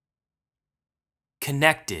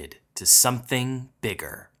connected to something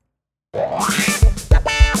bigger.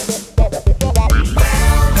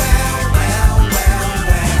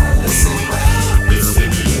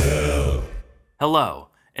 Hello,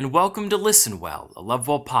 and welcome to Listen Well, a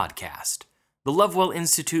Lovewell podcast. The Lovewell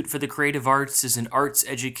Institute for the Creative Arts is an arts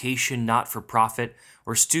education not-for-profit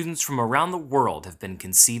where students from around the world have been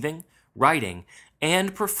conceiving, writing,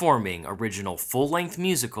 and performing original full-length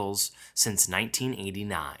musicals since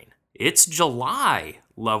 1989. It's July,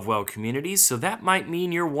 Lovewell community, so that might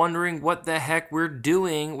mean you're wondering what the heck we're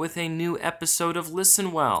doing with a new episode of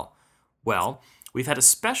Listen Well. Well, we've had a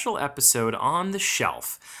special episode on the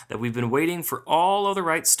shelf that we've been waiting for all of the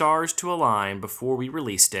right stars to align before we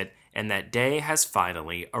released it, and that day has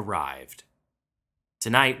finally arrived.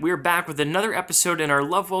 Tonight, we're back with another episode in our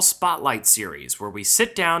Lovewell Spotlight series, where we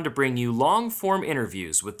sit down to bring you long-form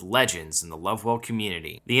interviews with legends in the Lovewell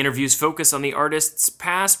community. The interviews focus on the artists'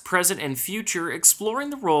 past, present, and future, exploring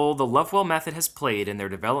the role the Lovewell method has played in their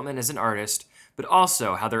development as an artist, but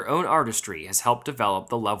also how their own artistry has helped develop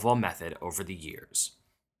the Lovewell method over the years.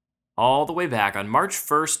 All the way back on March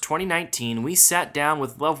 1st, 2019, we sat down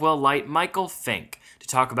with Lovewell Light Michael Fink to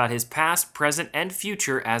talk about his past, present, and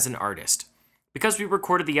future as an artist. Because we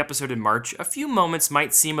recorded the episode in March, a few moments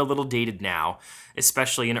might seem a little dated now,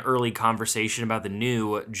 especially an early conversation about the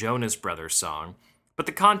new Jonas Brothers song, but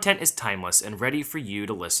the content is timeless and ready for you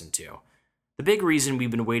to listen to. The big reason we've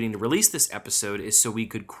been waiting to release this episode is so we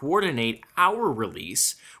could coordinate our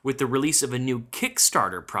release with the release of a new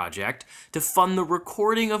Kickstarter project to fund the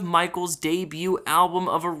recording of Michael's debut album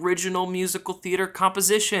of original musical theater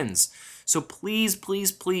compositions. So please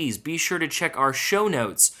be sure to check our show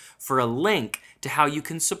notes for a link to how you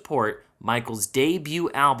can support Michael's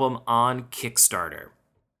debut album on Kickstarter.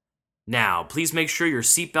 Now, please make sure your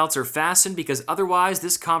seatbelts are fastened because otherwise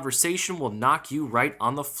this conversation will knock you right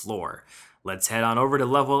on the floor. Let's head on over to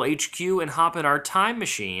Lovewell HQ and hop in our time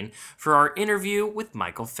machine for our interview with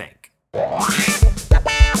Michael Fink.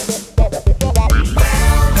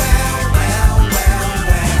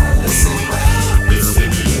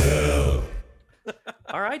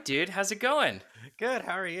 All right, dude, how's it going? Good.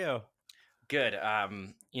 How are you? Good.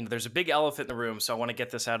 There's a big elephant in the room, so I want to get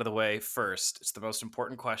this out of the way first. It's the most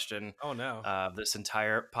important question Oh no. of this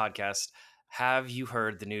entire podcast. Have you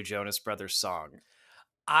heard the new Jonas Brothers song?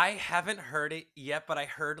 I haven't heard it yet, but I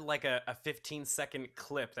heard like a 15-second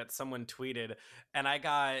clip that someone tweeted, and I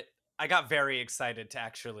got very excited to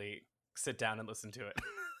actually sit down and listen to it.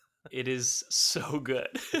 It is so good.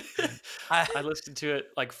 I, I listened to it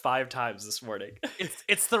like 5 times this morning.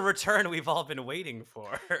 it's the return we've all been waiting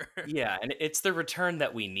for. Yeah, and it's the return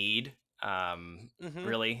that we need, Hmm.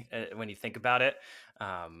 really, when you think about it.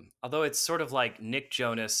 Although it's sort of like Nick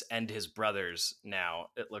Jonas and his brothers now,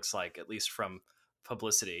 it looks like, at least from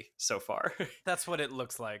publicity so far. That's what it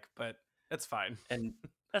looks like, but it's fine. And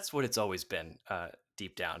that's what it's always been,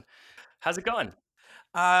 deep down. How's it going?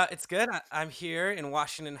 It's good. I'm here in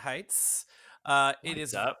Washington Heights. It What's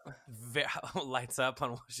is up? lights up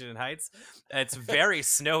on Washington Heights. It's very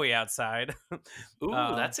snowy outside. Ooh,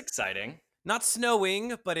 uh, that's exciting. Not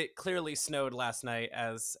snowing, but it clearly snowed last night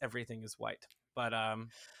as everything is white. But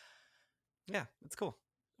yeah, it's cool.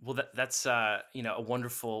 Well, that's a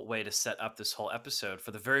wonderful way to set up this whole episode.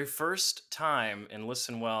 For the very first time in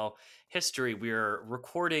Listen Well history, we're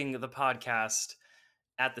recording the podcast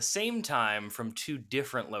at the same time from 2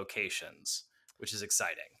 different locations, which is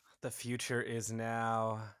exciting. The future is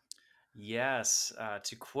now. Yes,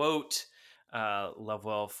 to quote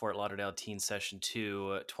Lovewell Fort Lauderdale Teen Session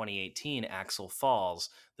 2 2018, Axel Falls,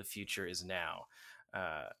 the future is now.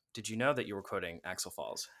 Did you know that you were quoting Axel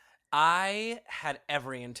Falls? I had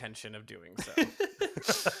every intention of doing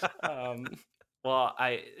so. um, well,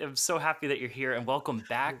 I am so happy that you're here and welcome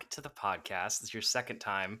back to the podcast. It's your second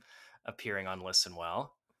time appearing on Listen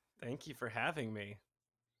Well. Thank you for having me.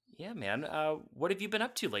 Yeah, man. What have you been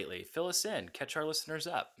up to lately? Fill us in. Catch our listeners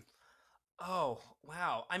up. Oh,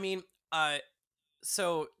 wow. I mean,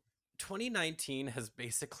 so 2019 has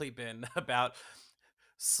basically been about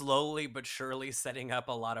slowly but surely setting up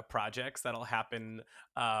a lot of projects that'll happen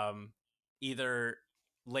either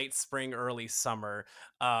late spring, early summer.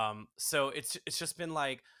 So it's just been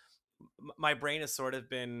like my brain has sort of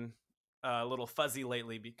been a little fuzzy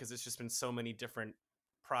lately because it's just been so many different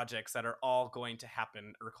projects that are all going to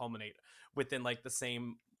happen or culminate within like the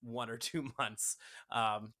same 1 or 2 months.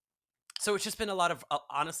 So it's just been a lot of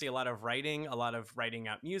honestly a lot of writing, a lot of writing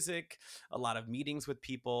out music, a lot of meetings with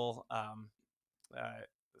people. Uh,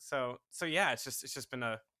 so yeah, it's just been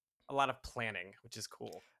a lot of planning, which is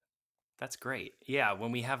cool. That's great. Yeah,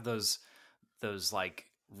 when we have those like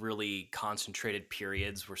really concentrated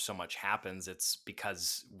periods where so much happens, it's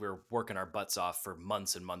because we're working our butts off for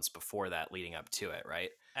months and months before that leading up to it, right?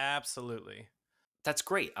 Absolutely. That's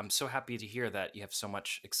great. I'm so happy to hear that you have so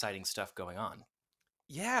much exciting stuff going on.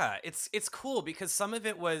 Yeah, it's cool because some of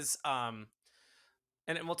it was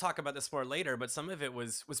and we'll talk about this more later, but some of it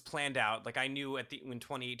was planned out. Like I knew at the when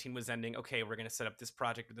 2018 was ending, okay, we're going to set up this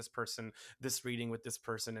project with this person, this reading with this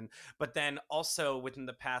person, and but then also within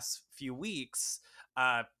the past few weeks,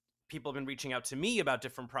 uh, people have been reaching out to me about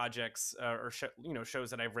different projects shows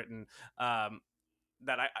that I've written um,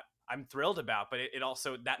 that I'm thrilled about. But it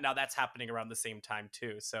also that now that's happening around the same time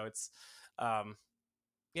too. So it's um,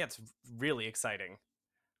 yeah, it's really exciting.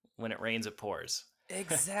 When it rains, it pours.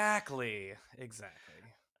 Exactly. Exactly.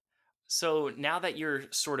 So now that you're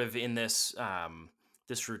sort of in this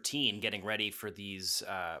routine, getting ready for these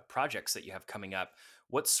projects that you have coming up,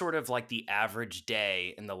 what's sort of like the average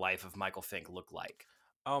day in the life of Michael Fink look like?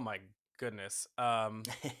 Oh my goodness.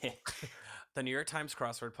 The New York Times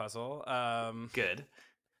crossword puzzle. Good.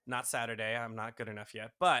 Not Saturday. I'm not good enough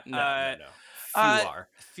yet. But No, no, no. Few uh are.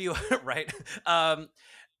 few right. Um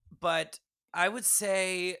but I would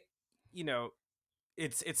say, you know,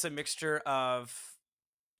 it's a mixture of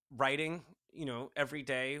writing, every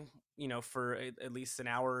day, for at least an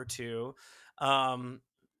hour or two, um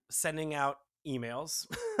sending out emails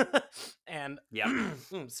and Yep.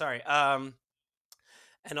 sorry, and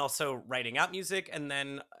also writing out music, and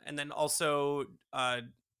then also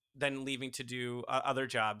then leaving to do other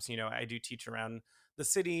jobs. I do teach around the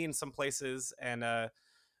city in some places, and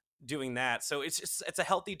doing that, so it's a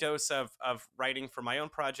healthy dose of writing for my own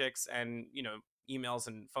projects, and emails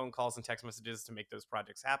and phone calls and text messages to make those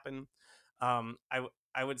projects happen.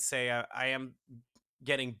 I would say I am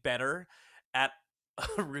getting better at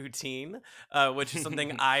a routine, which is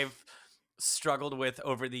something I've struggled with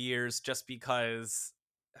over the years just because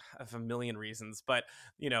of a million reasons. But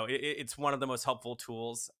it's one of the most helpful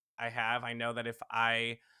tools I have. I know that if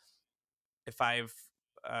I've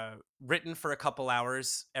written for a couple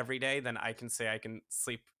hours every day, then I can say I can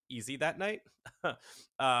sleep easy that night.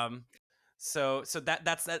 um, so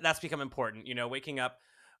that's become important. Waking up,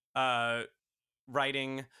 uh,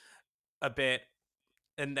 writing a bit,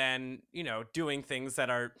 and then doing things that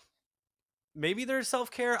are maybe they're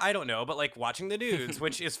self-care, I don't know, but like watching the news,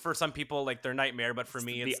 which is for some people like their nightmare, but for It's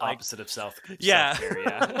me the it's like, opposite of yeah. self care.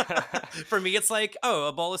 Yeah. For me it's like, oh,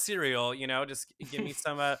 a bowl of cereal, just give me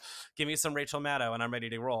some Rachel Maddow and I'm ready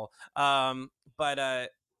to roll. But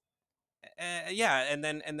yeah, and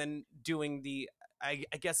then doing the, I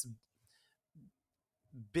guess,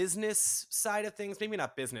 business side of things, maybe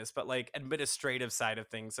not business, but like administrative side of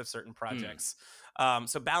things of certain Mm, projects.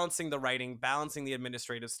 So balancing the writing, balancing the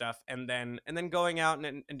administrative stuff, and then going out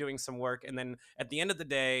and doing some work, and then at the end of the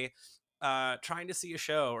day, trying to see a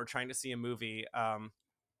show or trying to see a movie. I'm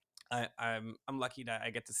lucky that I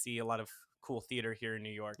get to see a lot of cool theater here in New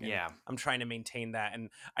York, and yeah. I'm trying to maintain that. And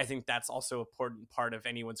I think that's also an important part of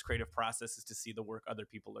anyone's creative process, is to see the work other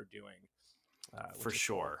people are doing, For which is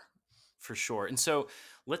cool. sure. For sure. And so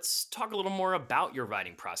let's talk a little more about your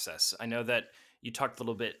writing process. I know that you talked a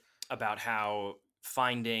little bit about how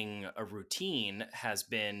finding a routine has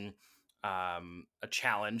been a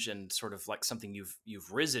challenge and sort of like something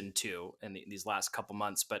you've risen to in these last couple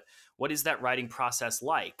months. But what is that writing process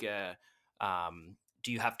like?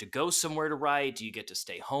 Do you have to go somewhere to write? Do you get to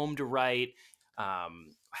stay home to write?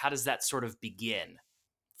 How does that sort of begin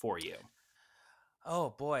for you?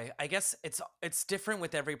 Oh boy, I guess it's different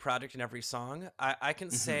with every project and every song. I can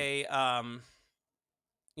Hmm. say,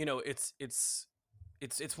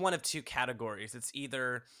 it's one of two categories. It's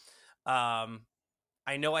either, um,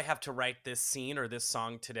 I know I have to write this scene or this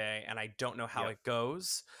song today, and I don't know how Yep. it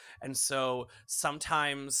goes, and so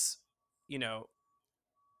sometimes, you know,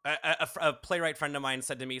 a playwright friend of mine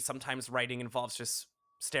said to me, sometimes writing involves just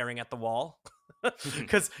staring at the wall,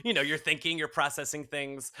 because you're thinking, you're processing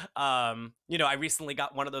things. I recently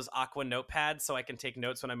got one of those Aqua notepads so I can take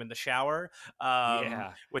notes when I'm in the shower,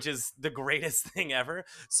 Yeah. which is the greatest thing ever.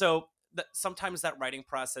 So sometimes that writing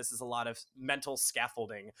process is a lot of mental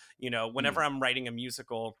scaffolding. Whenever Mm, I'm writing a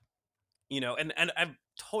musical, and I've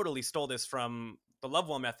totally stole this from the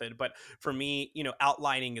Lovewell method, but for me,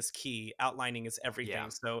 outlining is key. Outlining is yeah.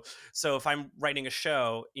 everything. So if I'm writing a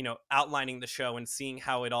show, outlining the show and seeing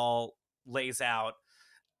how it all lays out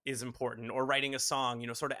is important. Or writing a song,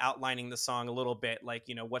 sort of outlining the song a little bit, like,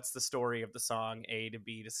 what's the story of the song, A to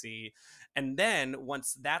B to C. And then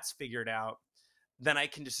once that's figured out, then I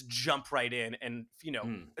can just jump right in, and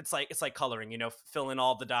Mm. it's like coloring, fill in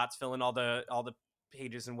all the dots, fill in all the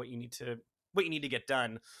pages, and what you need to get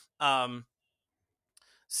done. Um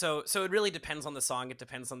So it really depends on the song, it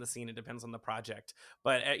depends on the scene, it depends on the project.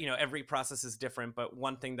 But every process is different. But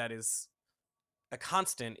one thing that is a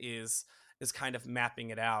constant is kind of mapping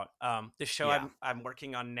it out. The show Yeah. I'm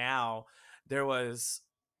working on now, there was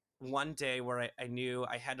one day where I knew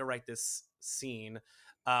I had to write this scene,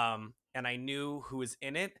 and I knew who was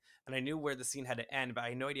in it, and I knew where the scene had to end, but I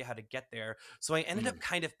had no idea how to get there. So I ended up Mm.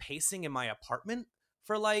 kind of pacing in my apartment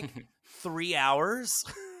for like 3 hours.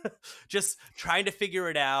 Just trying to figure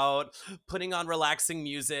it out, putting on relaxing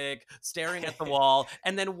music, staring at the wall.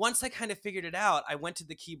 And then once I kind of figured it out, I went to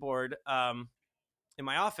the keyboard in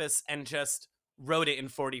my office and just wrote it in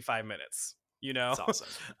 45 minutes, you know? That's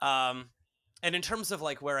awesome. um, and in terms of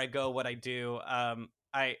like where I go, what I do,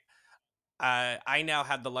 I now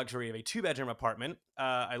have the luxury of a two-bedroom apartment.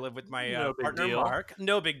 I live with my No big partner, deal. Mark.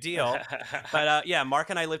 No big deal. But yeah, Mark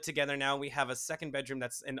and I live together now. We have a second bedroom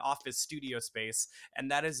that's an office studio space, and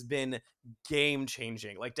that has been game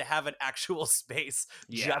changing. Like to have an actual space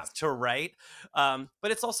Yeah, just to write.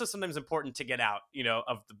 But it's also sometimes important to get out,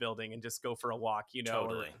 of the building and just go for a walk, or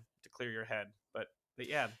totally. to clear your head. But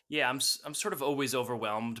yeah, Yeah, I'm sort of always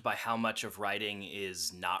overwhelmed by how much of writing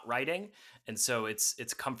is not writing, and so it's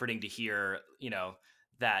comforting to hear,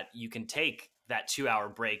 that you can take that 2 hour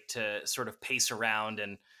break to sort of pace around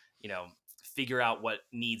and, you know, figure out what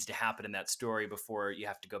needs to happen in that story before you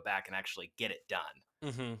have to go back and actually get it done.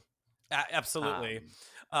 hmm absolutely.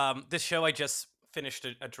 Um, This show I just finished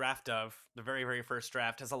a draft of, the very, very first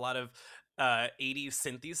draft, has a lot of 80s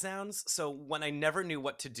synthy sounds. So when I never knew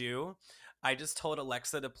what to do, I just told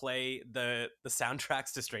Alexa to play the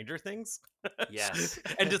soundtracks to Stranger Things yes.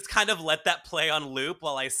 and just kind of let that play on loop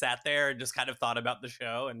while I sat there and just kind of thought about the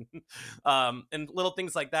show and little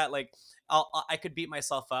things like that. Like I could beat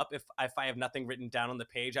myself up if I have nothing written down on the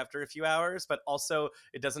page after a few hours, but also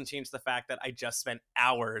it doesn't change the fact that I just spent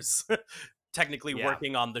hours technically Yeah.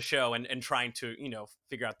 working on the show and trying to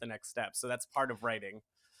figure out the next step. So that's part of writing.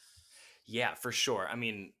 Yeah, for sure. I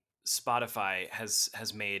mean, Spotify has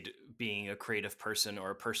made being a creative person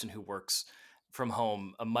or a person who works from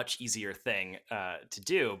home a much easier thing to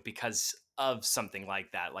do because of something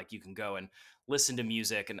like that. Like you can go and listen to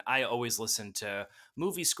music, and I always listen to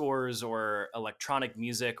movie scores or electronic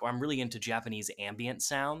music, or I'm really into Japanese ambient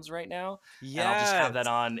sounds right now, and I'll just have that Yes.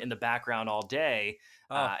 on in the background all day,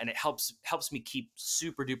 Oh, and it helps me keep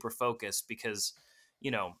super duper focused because,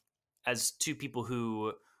 you know, as two people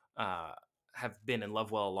who uh, have been in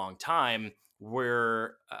Lovewell a long time,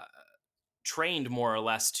 we're trained more or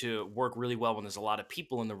less to work really well when there's a lot of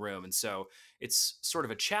people in the room. And so it's sort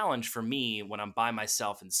of a challenge for me when I'm by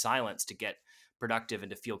myself in silence to get productive and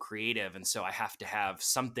to feel creative. And so I have to have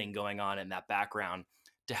something going on in that background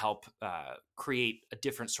to help create a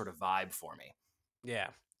different sort of vibe for me. yeah.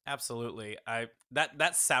 Absolutely. I that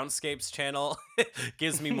soundscapes channel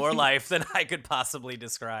gives me more life than I could possibly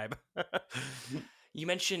describe. You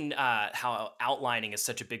mentioned how outlining is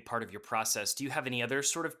such a big part of your process. Do you have any other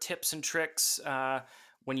sort of tips and tricks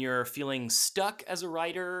when you're feeling stuck as a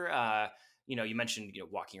writer? You mentioned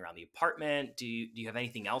walking around the apartment. Do you have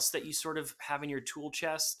anything else that you sort of have in your tool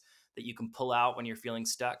chest that you can pull out when you're feeling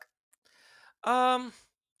stuck? um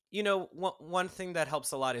one thing that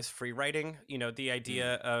helps a lot is free writing. The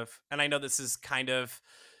Mm, idea of, and I know this is kind of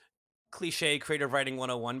cliche creative writing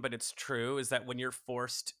 101, but it's true, is that when you're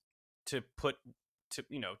forced to put to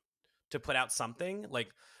to put out something,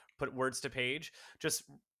 like put words to page, just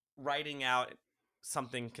writing out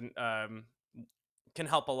something can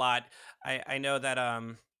help a lot. I know that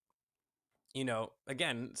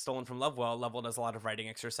again, stolen from Lovewell. Lovewell does a lot of writing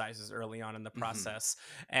exercises early on in the hmm. process.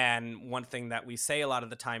 And one thing that we say a lot of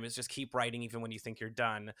the time is just keep writing even when you think you're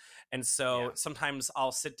done. And so Yeah. sometimes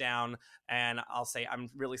I'll sit down and I'll say, I'm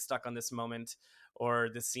really stuck on this moment or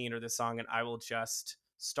this scene or this song, and I will just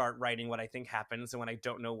start writing what I think happens. And when I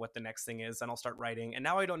don't know what the next thing is, then I'll start writing. And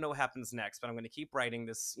now I don't know what happens next, but I'm going to keep writing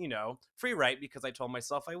this, free write because I told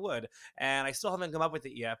myself I would. And I still haven't come up with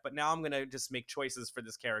it yet, but now I'm going to just make choices for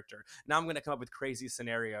this character. Now I'm going to come up with crazy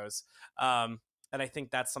scenarios. And I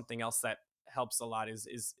think that's something else that helps a lot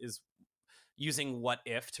is using what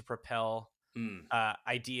if to propel Mm,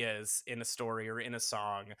 ideas in a story or in a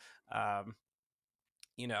song. Um,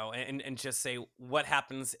 and just say what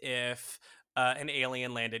happens if an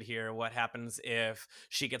alien landed here? What happens if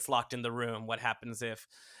she gets locked in the room? What happens if,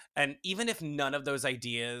 and even if none of those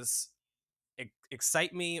ideas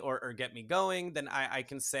excite me or get me going, then I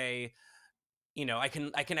can say, I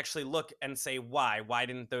can actually look and say why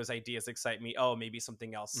didn't those ideas excite me? Oh, maybe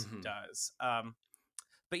something else hmm. does.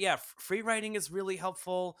 But yeah, free writing is really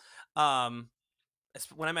helpful. um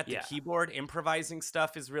when I'm at the Yeah. keyboard, improvising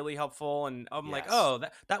stuff is really helpful. And I'm like, Yes. oh,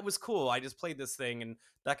 that was cool. I just played this thing, and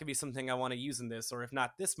that could be something I want to use in this, or if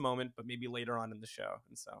not this moment, but maybe later on in the show.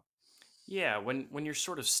 And so, Yeah, when you're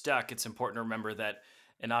sort of stuck, it's important to remember that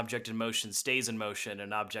an object in motion stays in motion,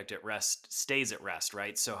 an object at rest stays at rest,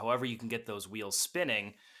 right? So however you can get those wheels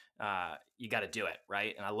spinning, you got to do it,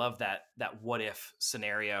 right? And I love that what if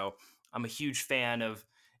scenario. I'm a huge fan of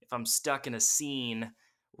if I'm stuck in a scene,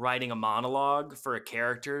 writing a monologue for a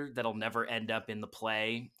character that'll never end up in the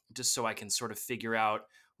play, just so I can sort of figure out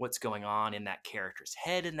what's going on in that character's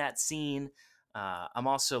head in that scene. I'm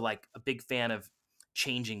also like a big fan of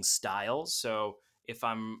changing styles. So if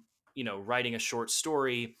I'm, writing a short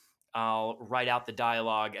story, I'll write out the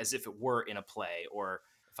dialogue as if it were in a play. Or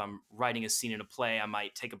if I'm writing a scene in a play, I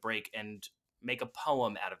might take a break and make a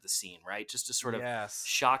poem out of the scene, right? Just to sort of yes.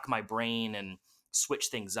 shock my brain and switch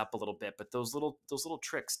things up a little bit. But those little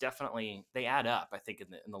tricks definitely they add up, I think,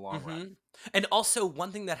 in the long run. And also,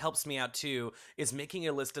 one thing that helps me out too is making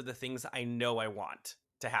a list of the things I know I want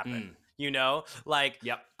to happen. Mm, Like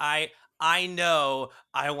yep. I I know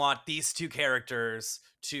I want these two characters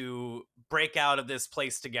to break out of this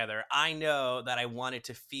place together. I know that I want it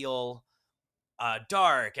to feel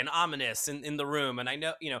dark and ominous in the room. And I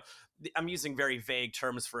know, I'm using very vague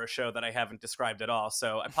terms for a show that I haven't described at all.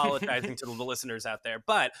 So apologizing to the listeners out there.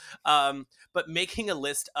 But making a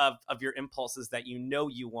list of your impulses that you know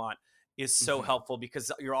you want is so Hmm. helpful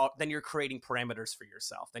because then you're creating parameters for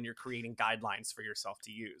yourself. Then you're creating guidelines for yourself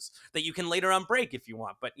to use that you can later on break if you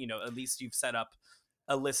want. But at least you've set up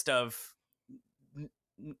a n-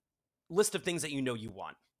 list of things that you know you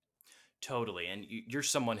want. Totally. And you're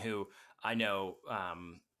someone who I know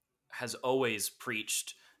has always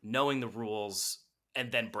preached knowing the rules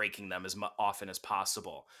and then breaking them as often as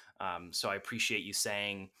possible. So I appreciate you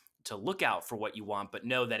saying to look out for what you want, but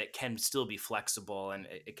know that it can still be flexible and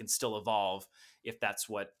it can still evolve if that's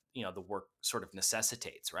what the work sort of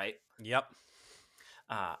necessitates, right? Yep.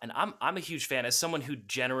 And I'm a huge fan as someone who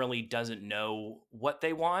generally doesn't know what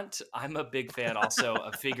they want. I'm a big fan also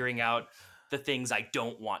of figuring out the things I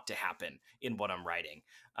don't want to happen in what I'm writing.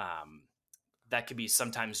 Um, that could be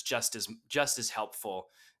sometimes just as helpful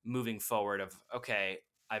moving forward. Of okay,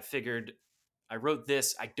 I wrote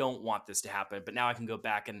this. I don't want this to happen, but now I can go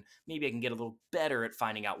back and maybe I can get a little better at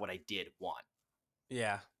finding out what I did want.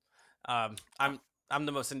 Yeah. Um, I'm I'm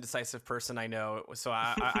the most indecisive person I know. So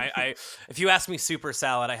if you ask me super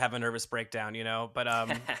salad, I have a nervous breakdown.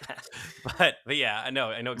 But yeah, I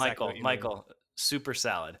know exactly what Michael, you mean. Michael, super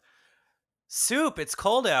salad. Soup. It's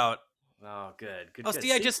cold out. Oh, good, good, Oh, good.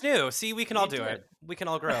 see, I See, just knew. See, we can all you do it. did. We can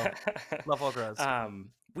all grow. Love all grows.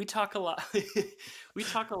 We talk a lot. We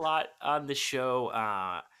talk a lot on the show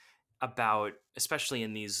about, especially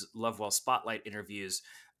in these Lovewell Spotlight interviews,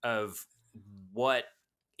 of what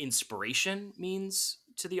inspiration means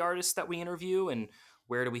to the artists that we interview and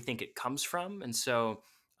where do we think it comes from. And so,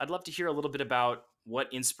 I'd love to hear a little bit about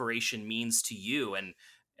what inspiration means to you and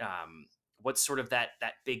um, what's sort of that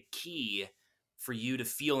big key for you to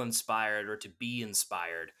feel inspired or to be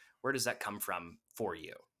inspired. Where does that come from for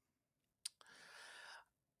you?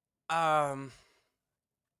 Um,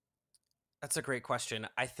 that's a great question.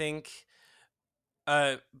 I think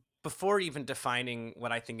uh before even defining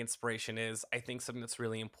what I think inspiration is, I think something that's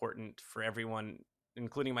really important for everyone,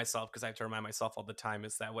 including myself, because I have to remind myself all the time,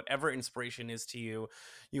 is that whatever inspiration is to you,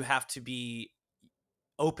 you have to be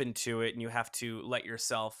open to it and you have to let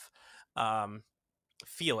yourself um,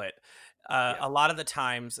 feel it. Yeah. A lot of the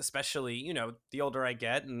times, especially the older I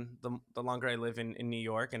get and the longer I live in New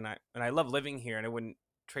York, and I love living here, and I wouldn't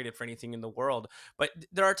trade it for anything in the world. But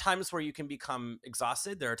there are times where you can become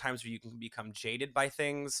exhausted. There are times where you can become jaded by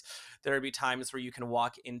things. There will be times where you can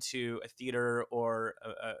walk into a theater or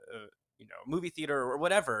movie theater or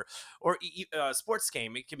whatever, or a sports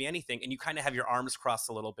game. It can be anything, and you kind of have your arms crossed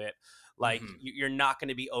a little bit, like Hmm. you're not going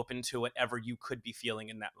to be open to whatever you could be feeling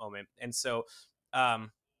in that moment. And so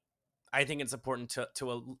um, I think it's important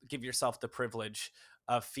to give yourself the privilege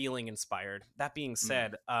of feeling inspired. That being Mm.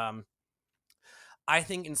 said, I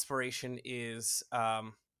think inspiration is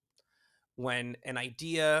when an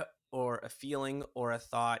idea or a feeling or a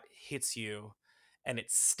thought hits you and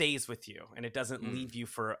it stays with you and it doesn't Mm. leave you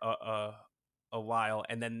for a while,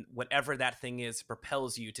 and then whatever that thing is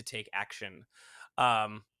propels you to take action,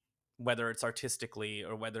 um, whether it's artistically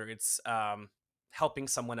or whether it's helping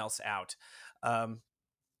someone else out. Um,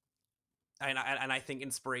 and I think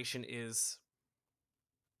inspiration is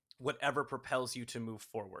whatever propels you to move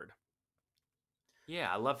forward.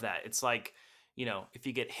 Yeah, I love that. It's like, if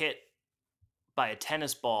you get hit by a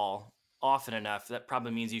tennis ball, often enough, that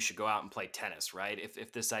probably means you should go out and play tennis, right?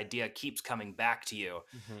 If this idea keeps coming back to you,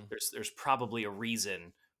 Mhm. there's probably a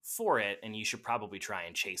reason for it, and you should probably try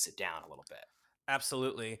and chase it down a little bit.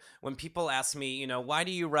 Absolutely. When people ask me, why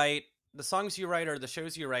do you write the songs you write or the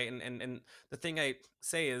shows you write? And the thing I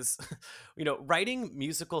say is, writing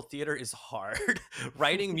musical theater is hard.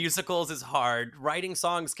 Writing musicals is hard. Writing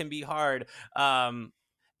songs can be hard. Um,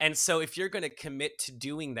 and so if you're going to commit to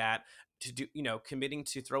doing that, committing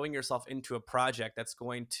to throwing yourself into a project that's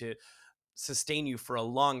going to sustain you for a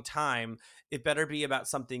long time, it better be about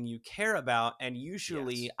something you care about. And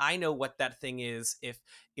usually Yes. I know what that thing is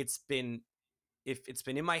it's been if it's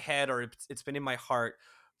been in my head or it's been in my heart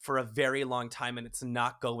for a very long time and it's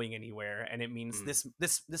not going anywhere, and it means Mm.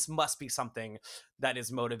 this must be something that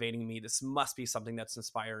is motivating me, this must be something that's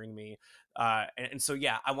inspiring me, and so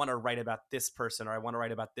yeah, I want to write about this person, or I want to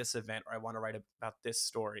write about this event, or I want to write about this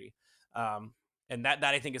story. um, and that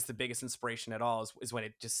I think is the biggest inspiration at all, is when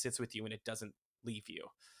it just sits with you and it doesn't leave you.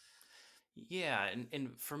 Yeah,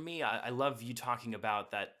 and for me, I love you talking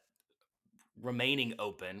about that remaining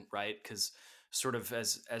open, right? Because sort of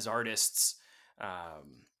as artists,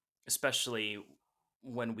 um, especially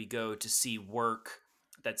when we go to see work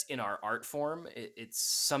that's in our art form, it's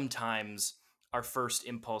sometimes our first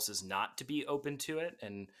impulse is not to be open to it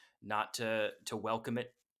and not to welcome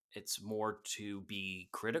it. It's more to be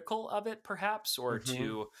critical of it, perhaps, or Hmm.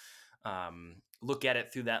 to look at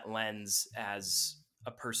it through that lens as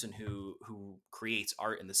a person who creates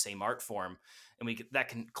art in the same art form, and that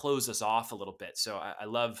can close us off a little bit. So I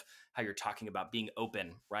love how you're talking about being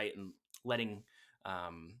open, right, and letting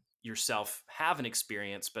yourself have an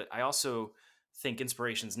experience. But I also think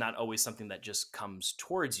inspiration is not always something that just comes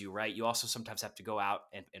towards you, right? You also sometimes have to go out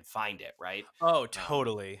and find it, right? Oh, Um,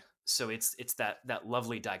 totally. so it's that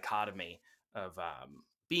lovely dichotomy of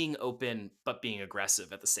being open but being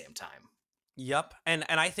aggressive at the same time. Yep. And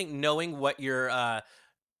I think knowing what your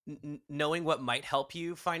knowing what might help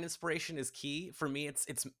you find inspiration is key. For me,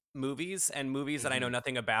 it's movies, and movies that I know Hmm.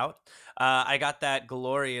 nothing about. I got that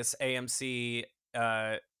glorious AMC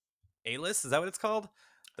uh, A list. Is that what it's called?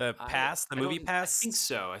 The I pass, the I movie don't I think pass.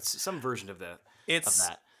 so. It's some version of the of It's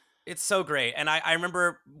that. it's so great. And I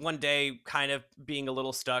remember one day kind of being a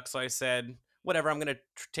little stuck. So I said, whatever, I'm going to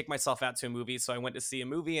take myself out to a movie. So I went to see a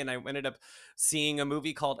movie, and I ended up seeing a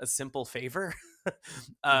movie called A Simple Favor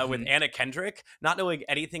with Hmm. Anna Kendrick, not knowing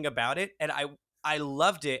anything about it. And I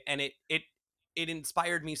loved it. And it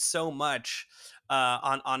inspired me so much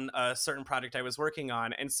on a certain project I was working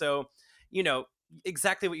on. And so, you know,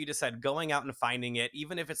 exactly what you just said, going out and finding it,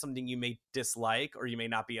 even if it's something you may dislike or you may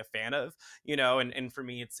not be a fan of, and for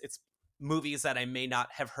me it's movies that I may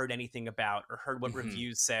not have heard anything about or heard what Hmm.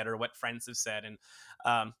 reviews said or what friends have said. And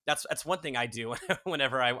that's one thing I do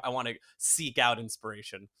whenever I want to seek out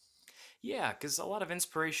inspiration. Yeah, because a lot of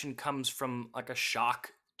inspiration comes from like a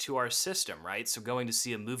shock to our system, right? So going to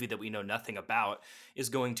see a movie that we know nothing about is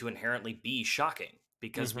going to inherently be shocking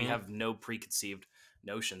because we Hmm. have no preconceived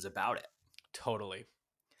notions about it. Totally.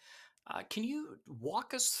 Can you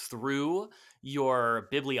walk us through your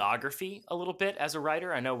bibliography a little bit as a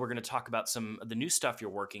writer? I know we're going to talk about some of the new stuff you're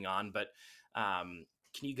working on, but can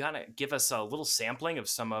you kind of give us a little sampling of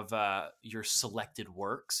some of your selected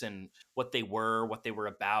works and what they were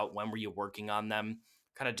about, when were you working on them?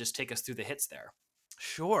 Kind of just take us through the hits there.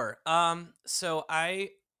 Sure. So I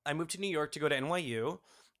moved to New York to go to NYU,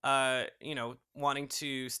 wanting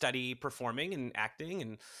to study performing and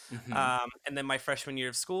acting, Hmm. and then my freshman year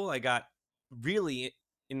of school, I got really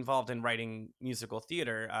involved in writing musical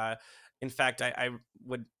theater. In fact, I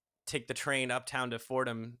would take the train uptown to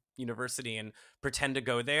Fordham University and pretend to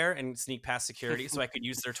go there and sneak past security so I could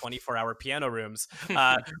use their 24-hour piano rooms,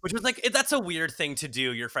 which was like, that's a weird thing to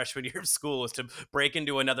do your freshman year of school, is to break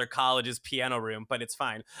into another college's piano room, but it's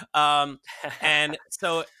fine. Um, and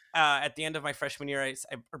so at the end of my freshman year,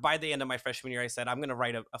 or by the end of my freshman year, I said, I'm going to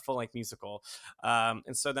write a full length musical.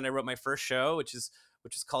 And so then I wrote my first show, which is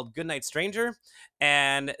called Goodnight Stranger,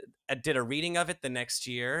 and I did a reading of it the next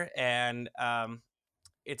year. And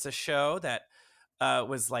it's a show that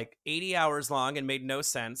was like 80 hours long and made no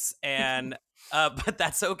sense. And but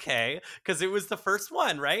that's okay because it was the first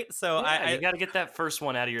one, right? So Yeah, you got to get that first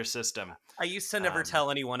one out of your system. I used to never Um,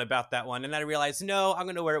 tell anyone about that one, and then I realized, no, I'm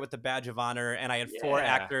going to wear it with the badge of honor. And I had yeah.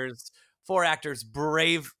 four actors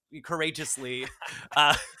brave, courageously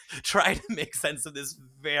uh, try to make sense of this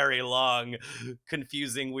very long,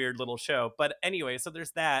 confusing, weird little show. But anyway, so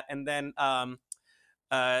there's that, and then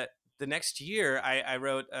uh, the next year, I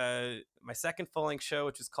wrote. my second full length show,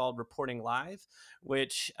 which was called Reporting Live,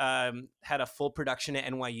 which had a full production at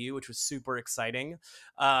NYU, which was super exciting.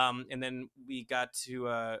 And then we got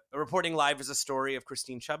to Reporting Live is a story of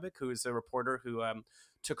Christine Chubbuck, who is a reporter who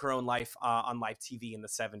took her own life on live TV in the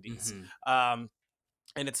 70s. Hmm.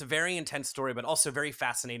 And it's a very intense story, but also a very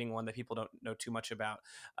fascinating one that people don't know too much about.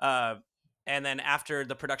 Uh, and then after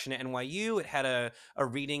the production at NYU, it had a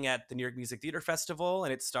reading at the New York Music Theater Festival,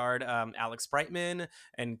 and it starred Alex Brightman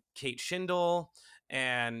and Kate Shindle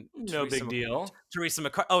and No big deal. Teresa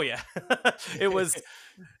McCarthy. Oh yeah, it was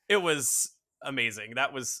it was amazing.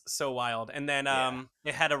 That was so wild. And then Yeah.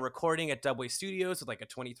 it had a recording at Dubway Studios with like a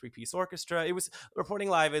 23-piece orchestra. It was Reporting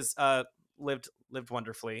Live is lived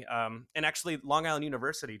wonderfully. And actually Long Island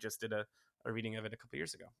University just did a reading of it a couple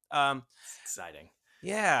years ago. It's exciting.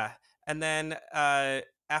 Yeah. And then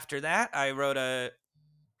after that, I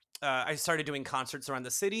started doing concerts around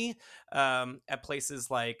the city at places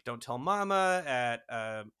like Don't Tell Mama, at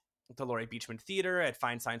the Laurie Beachman Theater, at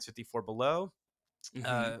Fine Science 54 Below, Hmm.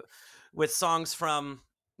 uh, with songs from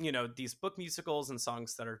these book musicals and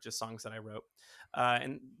songs that are just songs that I wrote,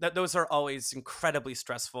 and those are always incredibly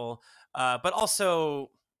stressful, but also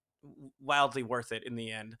wildly worth it in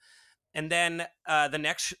the end. And then the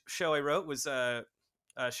next show I wrote was a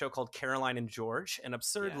show called Caroline and George, an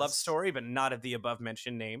absurd love Yes. story, but not of the above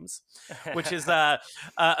mentioned names, which is a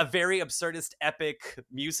very absurdist, epic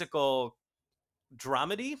musical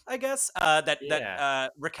dramedy, I guess, that Yeah.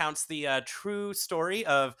 recounts the true story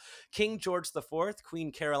of King George IV,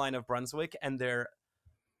 Queen Caroline of Brunswick, and their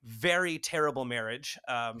very terrible marriage.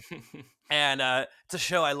 And it's a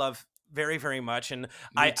show I love very, very much. And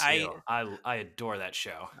Me too. I adore that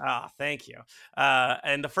show. thank you.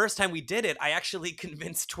 And the first time we did it, I actually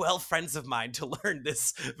convinced 12 friends of mine to learn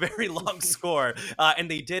this very long score.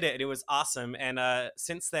 And they did it, and it was awesome. And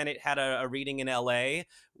since then, it had a reading in LA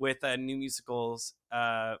with New Musical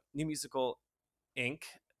Inc.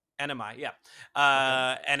 NMI, yeah,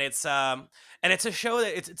 Okay. and it's a show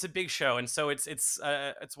that it's a big show, and so it's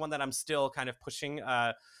one that I'm still kind of pushing,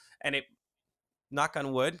 and it, knock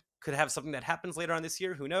on wood, could have something that happens later on this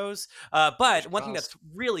year. Who knows? Fingers But one thing that's crossed.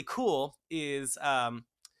 really cool is uh,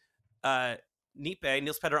 Nipe,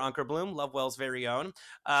 Niels Petter Ankerbloom, Lovewell's very own.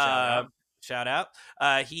 Shout Uh, out. Shout out.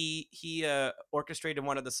 He orchestrated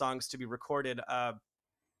one of the songs to be recorded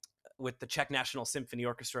with the Czech National Symphony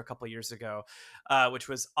Orchestra a couple years ago, which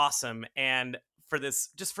was awesome. And for this,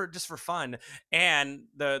 just for fun, and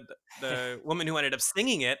the woman who ended up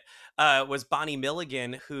singing it was Bonnie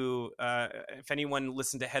Milligan, who, if anyone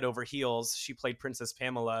listened to Head Over Heels, she played Princess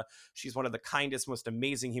Pamela. She's one of the kindest, most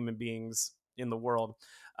amazing human beings in the world.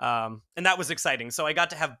 And that was exciting. So I got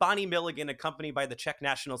to have Bonnie Milligan accompanied by the Czech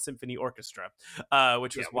National Symphony Orchestra,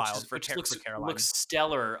 which Yeah, was wild for which looks for Caroline. looks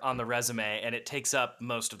stellar on the resume, and it takes up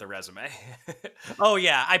most of the resume. Oh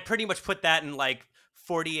yeah, I pretty much put that in like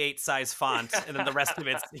 48 size font, and then the rest of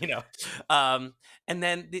it's. And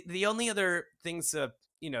then the only other things, or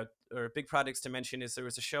big projects to mention is there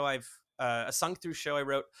was a show a sung through show I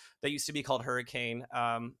wrote that used to be called Hurricane.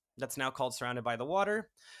 That's now called Surrounded by the Water,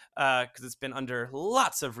 because it's been under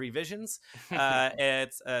lots of revisions.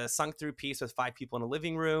 It's a sung through piece with 5 people in a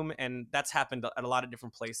living room, and that's happened at a lot of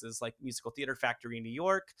different places, like Musical Theater Factory in New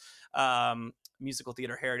York, Musical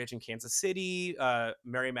Theater Heritage in Kansas City,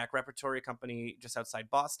 Merrimack Repertory Company just outside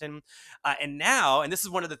Boston. And now, and this is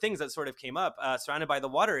one of the things that sort of came up, Surrounded by the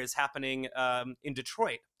Water is happening in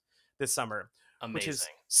Detroit this summer, which is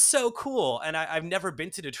Amazing. so cool. And I've never been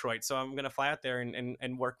to Detroit, so I'm going to fly out there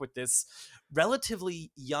and work with this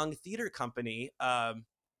relatively young theater company.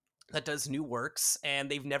 That does new works, and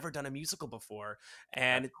they've never done a musical before, That's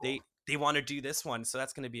and cool. they want to do this one, so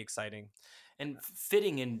that's going to be exciting. And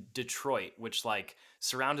fitting in Detroit, which like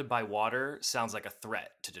surrounded by water sounds like a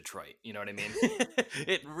threat to Detroit. You know what I mean?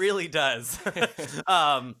 It really does.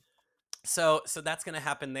 um, so that's gonna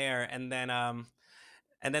happen there, and then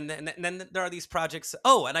there are these projects.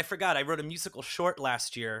 Oh, and I forgot, I wrote a musical short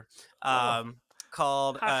last year, Oh, um,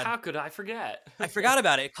 called how could I forget? I forgot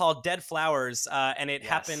about it, called Dead Flowers, and it Yes.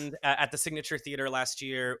 happened at the Signature Theater last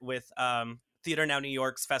year with Theater Now New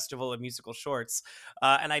York's Festival of Musical Shorts.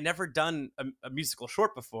 And I never done a musical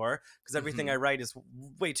short before because everything Hmm. I write is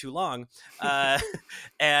way too long. Uh,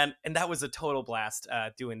 and that was a total blast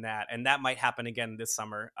doing that. And that might happen again this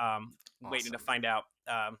summer. Waiting to Awesome. find out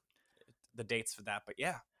the dates for that. But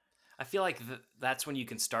yeah. I feel like that's when you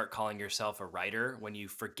can start calling yourself a writer when you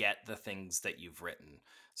forget the things that you've written.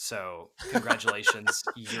 So, congratulations,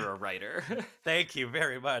 you're a writer. Thank you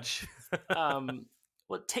very much. um,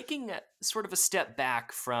 well, taking sort of a step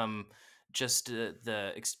back from just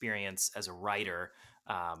the experience as a writer,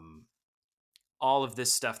 um, all of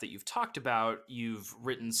this stuff that you've talked about, you've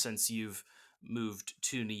written since you've moved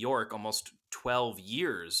to New York almost 12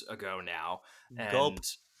 years ago now. Gulp.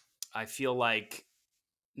 And I feel like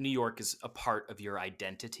New York is a part of your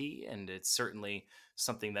identity, and it's certainly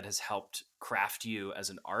something that has helped craft you as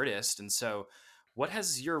an artist. And so, what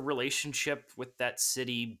has your relationship with that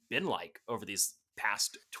city been like over these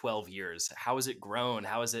past 12 years? How has it grown?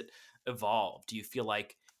 How has it evolved? Do you feel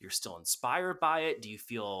like you're still inspired by it? Do you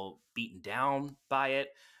feel beaten down by it?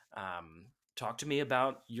 Talk to me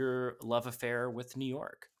about your love affair with New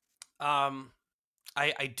York. Um,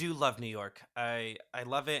 I do love New York. I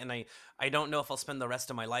love it, and I don't know if I'll spend the rest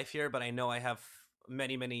of my life here, but I know I have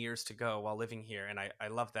many years to go while living here, and I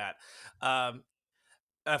love that. Um,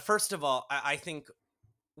 First of all, I think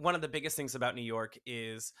one of the biggest things about New York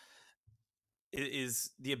is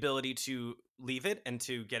the ability to leave it and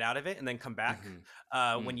to get out of it and then come back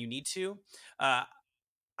Hmm. when you need to. Uh,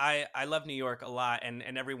 I love New York a lot, and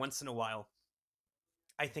every once in a while,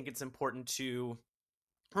 I think it's important to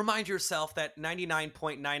remind yourself that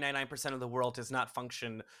 99.999% of the world does not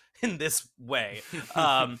function in this way.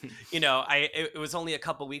 Um, it was only a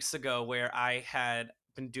couple weeks ago where I had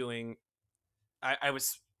been doing I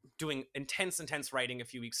was doing intense writing a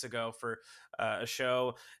few weeks ago for a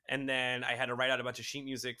show, and then I had to write out a bunch of sheet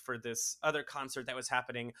music for this other concert that was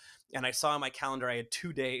happening. And I saw on my calendar I had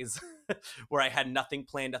 2 days where I had nothing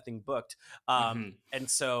planned, nothing booked. Hmm. And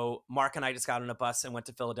so Mark and I just got on a bus and went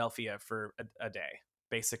to Philadelphia for a day,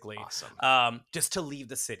 basically, Awesome. just to leave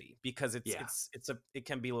the city because Yeah. it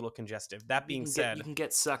can be a little congestive. That being You said, can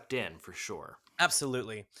get sucked in for sure.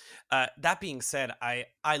 absolutely. That being said,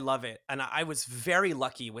 I love it, and I was very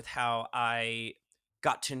lucky with how I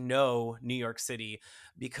got to know New York City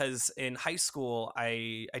because in high school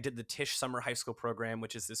I did the Tisch Summer High School program,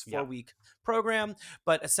 which is this Yeah. 4 week program,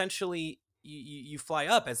 but essentially. You fly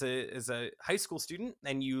up as a high school student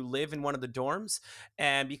and you live in one of the dorms,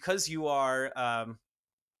 and because you are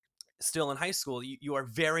still in high school, you are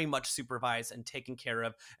very much supervised and taken care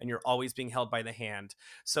of, and you're always being held by the hand.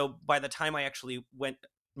 So by the time I actually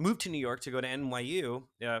moved to New York to go to NYU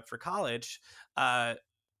for college, uh,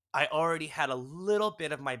 I already had a little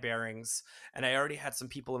bit of my bearings, and I already had some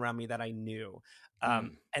people around me that I knew.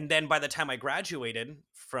 Mm. And then by the time I graduated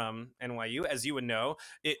from NYU, as you would know,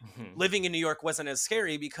 it Mhm. living in New York wasn't as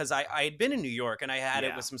scary because I had been in New York and I had it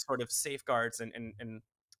Yeah. with some sort of safeguards and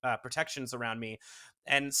protections around me.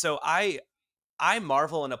 And so I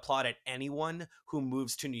marvel and applaud at anyone who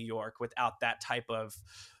moves to New York without that type of,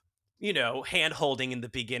 hand holding in the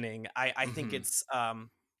beginning. Mhm.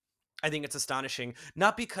 I think it's astonishing,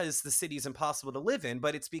 not because the city is impossible to live in,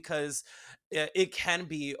 but it's because it can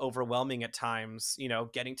be overwhelming at times.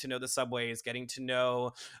 Getting to know the subways, getting to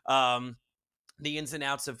know um, the ins and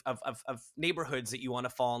outs of neighborhoods that you want to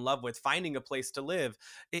fall in love with, finding a place to live.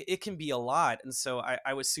 It can be a lot, and so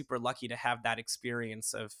I was super lucky to have that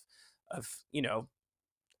experience of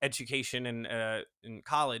education and in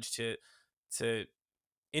college to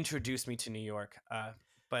introduce me to New York.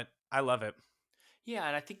 But I love it. Yeah,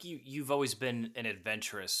 and I think you've always been an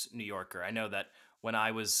adventurous New Yorker. I know that when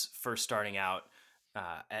I was first starting out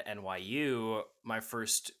at NYU, my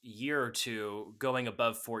first year or two, going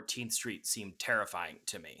above 14th Street seemed terrifying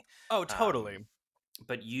to me. Oh, Um, totally.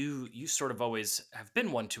 but you sort of always have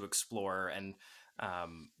been one to explore and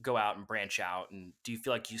go out and branch out. And do you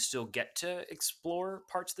feel like you still get to explore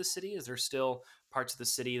parts of the city? Is there still parts of the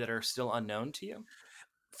city that are still unknown to you?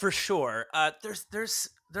 For sure.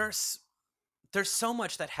 There's so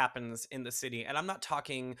much that happens in the city, and I'm not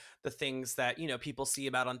talking the things that people see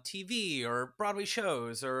about on TV or Broadway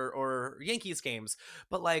shows or Yankees games,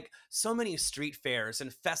 but like so many street fairs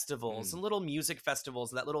and festivals Mm, and little music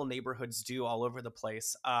festivals that little neighborhoods do all over the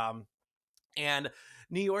place. And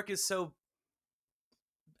New York is so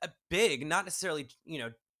big, not necessarily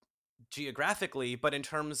geographically, but in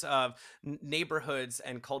terms of neighborhoods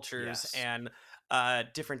and cultures yes. and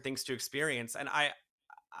different things to experience. And I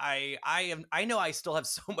know I still have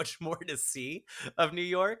so much more to see of New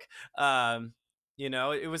York.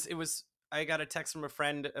 It was. I got a text from a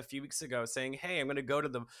friend a few weeks ago saying, "Hey, I'm going to go to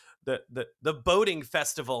the boating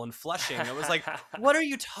festival in Flushing." I was like, "What are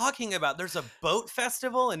you talking about? There's a boat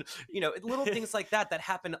festival?" And little things like that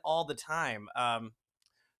happen all the time.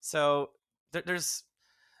 So there's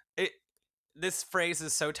it, this phrase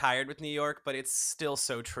is so tired with New York, but it's still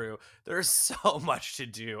so true. There's so much to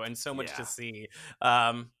do and so much to Yeah. see.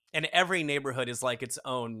 And every neighborhood is like its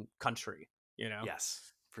own country, you know?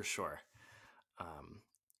 Yes, for sure. Um,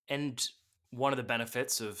 and one of the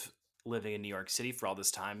benefits of living in New York City for all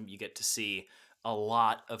this time, you get to see a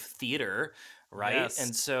lot of theater. right? Yes.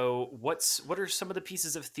 And so what are some of the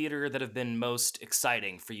pieces of theater that have been most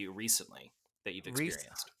exciting for you recently that you've Reese.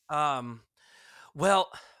 experienced? Um.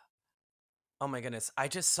 Well, oh my goodness, I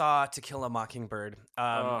just saw To Kill a Mockingbird.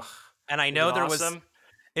 Ugh. And I Was it know there was. awesome?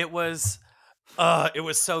 It was. It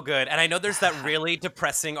was so good. And I know there's that really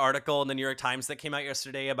depressing article in the New York Times that came out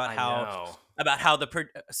yesterday I know. about how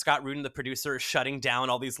Scott Rudin, the producer, is shutting down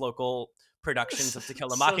all these local productions of To Kill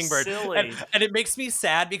a So Mockingbird, and silly. and it makes me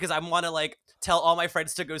sad because I want to like tell all my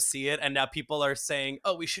friends to go see it, and now people are saying,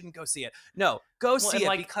 "Oh, we shouldn't go see it." No, go Well, see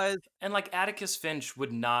it because and like Atticus Finch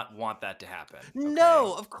would not want that to happen, okay?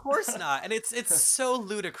 no, of course not. And it's so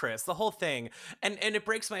ludicrous, the whole thing. And it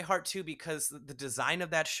breaks my heart too because the design of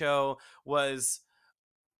that show was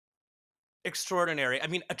extraordinary. I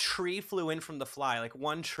mean, a tree flew in from the fly, like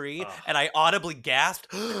one tree, Ugh. and I audibly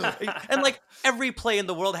gasped. And like every play in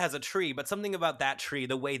the world has a tree, but something about that tree,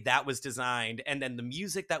 the way that was designed, and then the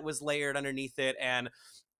music that was layered underneath it, and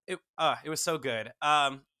it was so good.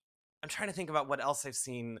 I'm trying to think about what else I've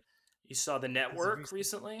seen You saw The as of Network recent.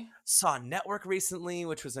 recently? Saw Network recently,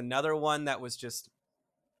 which was another one that was just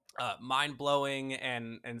mind blowing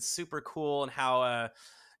and super cool, and how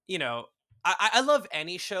you know, I love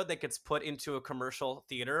any show that gets put into a commercial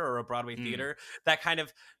theater or a Broadway Mm, theater that kind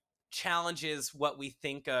of challenges what we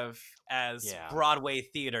think of as yeah. Broadway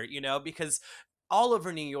theater, because all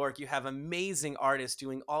over New York, you have amazing artists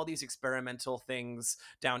doing all these experimental things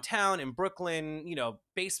downtown in Brooklyn,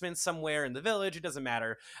 basements somewhere in the Village, it doesn't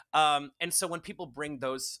matter. And so when people bring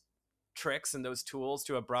those tricks and those tools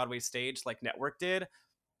to a Broadway stage like Network did,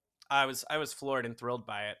 I was floored and thrilled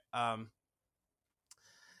by it.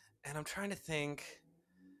 And I'm trying to think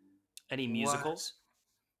Any what musicals?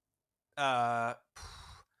 uh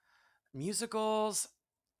musicals.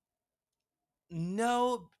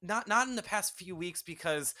 No, not in the past few weeks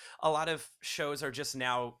because a lot of shows are just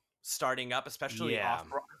now starting up, especially Yeah.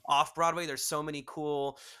 off Broadway. There's so many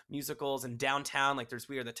cool musicals in downtown. Like there's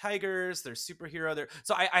We Are the Tigers, there's Superhero there.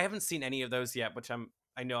 So I haven't seen any of those yet, which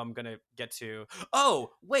I know I'm gonna get to.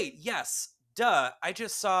 Oh wait, yes, duh. I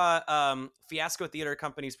just saw Fiasco Theater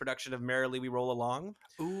Company's production of Merrily We Roll Along.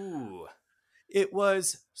 Ooh. It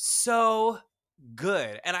was so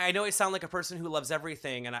good. And I know I sound like a person who loves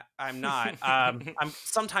everything, and I'm not. I'm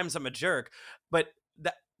a jerk, but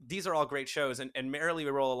that these are all great shows. And Merrily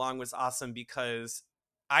We Roll Along was awesome because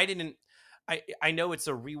I didn't. I know it's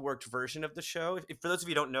a reworked version of the show. If for those of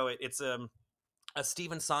you who don't know it, it's a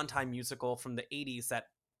Stephen Sondheim musical from the '80s that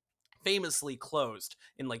famously closed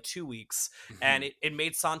in like 2 weeks, and Mhm. it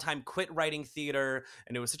made Sondheim quit writing theater,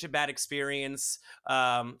 and it was such a bad experience.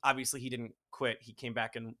 Obviously he didn't quit, he came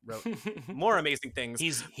back and wrote more amazing things,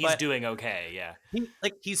 He's but doing okay, yeah.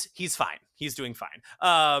 he's fine, he's doing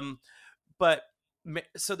fine. But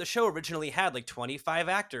so the show originally had like 25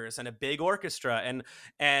 actors and a big orchestra,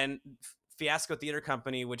 and Fiasco Theater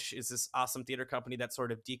Company, which is this awesome theater company that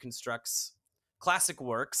sort of deconstructs classic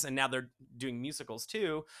works, and now they're doing musicals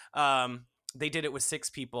too. They did it with 6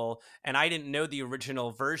 people, and I didn't know the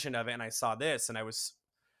original version of it, and I saw this, and I was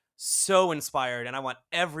so inspired, and I want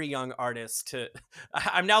every young artist to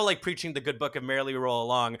I'm now like preaching the good book of Merrily We Roll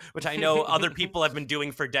Along, which I know other people have been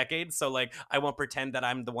doing for decades, so like I won't pretend that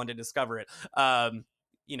I'm the one to discover it.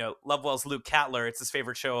 Lovewell's Luke Catler, it's his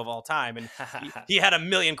favorite show of all time, and he had a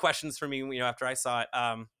million questions for me, after I saw it.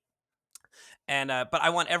 And But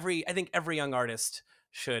I think every young artist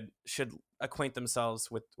should acquaint themselves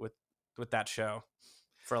with that show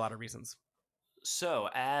for a lot of reasons. So,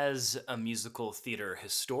 as a musical theater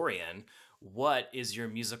historian, what is your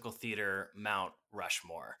musical theater Mount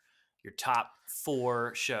Rushmore? Your top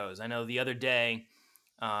 4 shows. I know the other day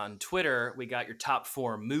on Twitter, we got your top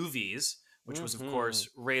 4 movies, which was, of Hmm. course,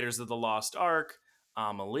 Raiders of the Lost Ark,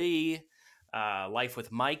 Amelie, Life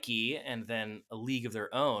with Mikey, and then A League of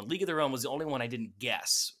Their Own. League of Their Own was the only one I didn't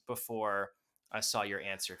guess before I saw your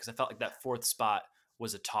answer because I felt like that fourth spot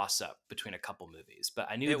was a toss up between a couple movies. But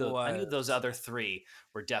It I knew those was. other 3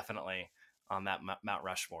 were definitely on that Mount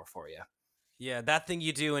Rushmore for you. Yeah, That Thing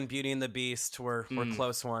You Do and Beauty and the Beast were Mm,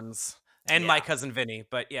 close ones. And My yeah. Cousin Vinny,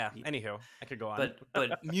 but yeah, anywho, I could go on.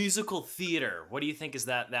 But musical theater, what do you think is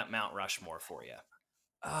that Mount Rushmore for you?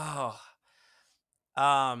 Oh,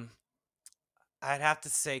 um, I'd have to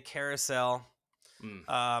say Carousel,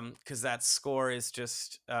 Mm, because that score is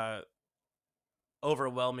just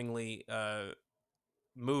overwhelmingly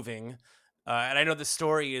moving. And I know the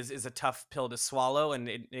story is a tough pill to swallow, and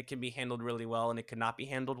it can be handled really well, and it cannot be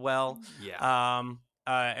handled well. yeah.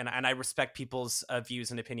 And I respect people's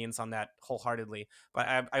views and opinions on that wholeheartedly. But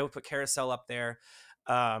I would put Carousel up there.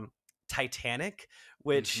 Um, Titanic,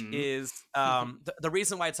 which Mm-hmm. is the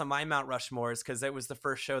reason why it's on my Mount Rushmore is because it was the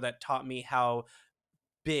first show that taught me how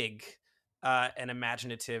big an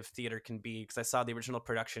imaginative theater can be. Because I saw the original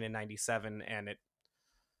production in '97, and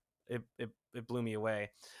it blew me away.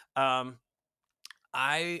 Um,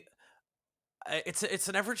 I it's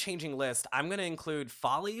an ever changing list. I'm gonna include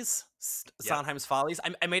Follies, Yep. Sondheim's Follies.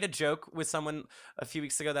 I made a joke with someone a few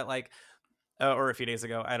weeks ago that like, or a few days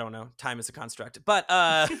ago. I don't know. Time is a construct. But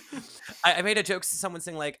I made a joke to someone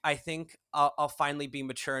saying like, I think I'll finally be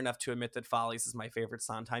mature enough to admit that Follies is my favorite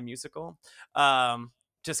Sondheim musical. Um,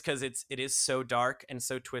 just because it is so dark and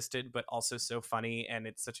so twisted, but also so funny, and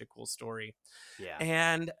it's such a cool story. Yeah.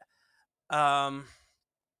 And um,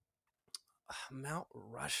 Mount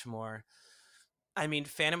Rushmore. I mean,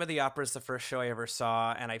 Phantom of the Opera is the first show I ever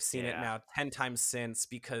saw, and I've seen it Yeah. now 10 times since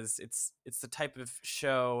because it's the type of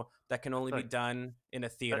show that can I only feel be like done in a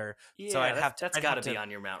that. theater. So Yeah, that's I'd got have to be to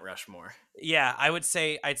on your Mount Rushmore. yeah, I'd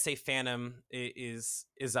say Phantom is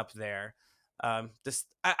up there. This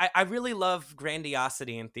I really love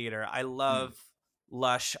grandiosity in theater. I Mm. love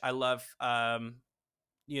lush. I love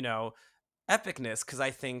you know, epicness because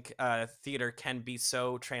I think theater can be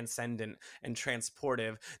so transcendent and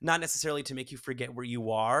transportive, not necessarily to make you forget where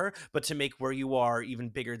you are, but to make where you are even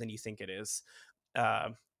bigger than you think it is. Uh,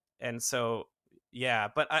 and so, yeah,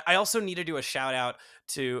 but I also need to do a shout out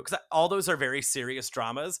to because all those are very serious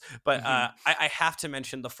dramas, but Hmm. I have to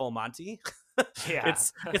mention the Full Monty. Yeah.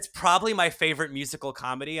 It's probably my favorite musical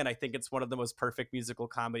comedy, and I think it's one of the most perfect musical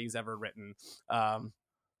comedies ever written. Um,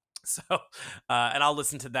 so, and I'll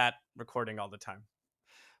listen to that recording all the time.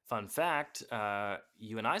 Fun fact: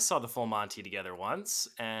 you and I saw the Full Monty together once,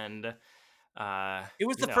 and It was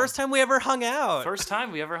you the know, first time we ever hung out. first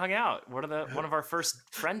time we ever hung out. One of our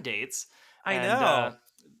first friend dates, I and know.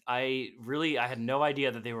 I had no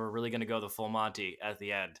idea that they were really going to go the Full Monty at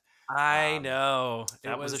the end. I Um, know. It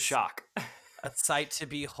that was a was shock. a sight to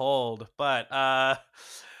behold. But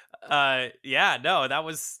yeah, no, that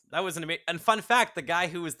was an amazing and fun fact, the guy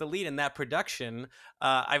who was the lead in that production,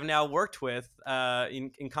 I've now worked with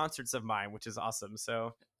in concerts of mine, which is awesome.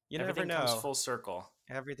 So you never Everything comes know. full circle.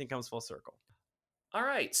 Everything comes full circle. All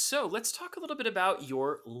right, so let's talk a little bit about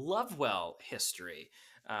your Lovewell history.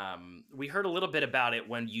 We heard a little bit about it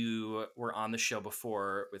when you were on the show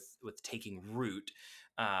before with taking root,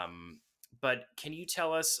 um, but can you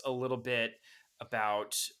tell us a little bit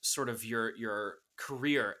about sort of your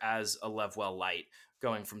career as a Lovewell Light,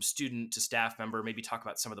 going from student to staff member? Maybe talk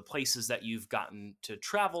about some of the places that you've gotten to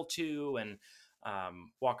travel to, and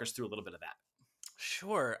walk us through a little bit of that.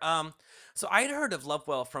 Sure. So I had heard of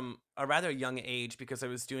Lovewell from a rather young age because I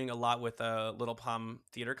was doing a lot with a Little Palm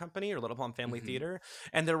Theater Company or Little Palm Family Hmm. Theater,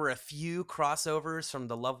 and there were a few crossovers from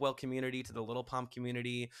the Lovewell community to the Little Palm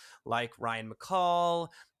community, like Ryan McCall,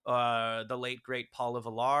 the late great Paul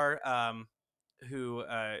Villar, who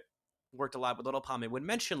worked a lot with Little Palm and would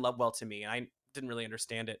mention Lovewell to me, and I didn't really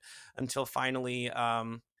understand it until finally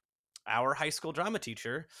our high school drama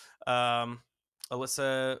teacher. Um,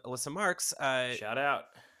 Alyssa Marks, Shout out.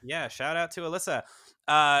 yeah, shout out to Alyssa.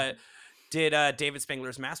 Uh, did David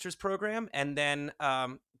Spangler's master's program, and then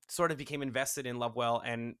sort of became invested in Lovewell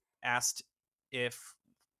and asked if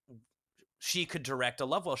she could direct a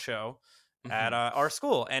Lovewell show at Hmm. our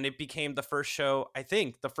school, and it became the first show. I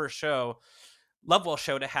think the first show Lovewell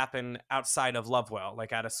show to happen outside of Lovewell,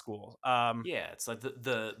 like at a school. Yeah, it's like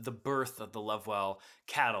the birth of the Lovewell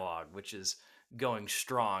catalog, which is going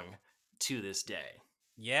strong to this day.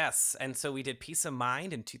 Yes, and so we did Peace of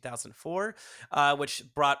Mind in 2004, which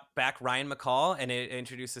brought back Ryan McCall, and it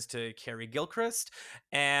introduced us to Carrie Gilchrist.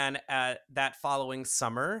 And that following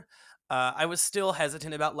summer, I was still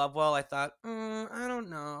hesitant about Lovewell. I thought, I don't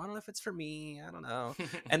know. I don't know if it's for me. I don't know.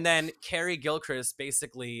 And then Carrie Gilchrist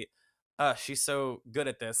basically, she's so good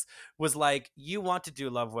at this, was like, you want to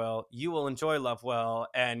do Lovewell, you will enjoy Lovewell,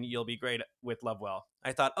 and you'll be great with Lovewell.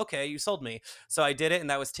 I thought, okay, you sold me. So I did it, and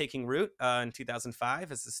that was taking root in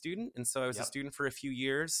 2005 as a student. And so I was a Yep. student for a few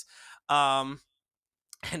years. Um,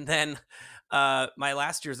 and then my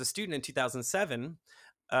last year as a student in 2007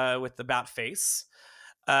 with the Bout Face,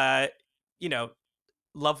 uh, you know,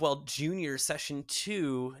 Lovewell Junior Session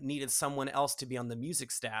 2 needed someone else to be on the music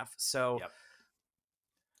staff. So Yep.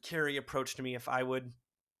 Carrie approached me if I would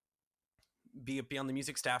be on the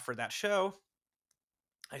music staff for that show.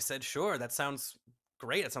 I said, sure, that sounds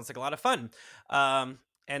great. It sounds like a lot of fun.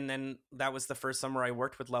 And then that was the first summer I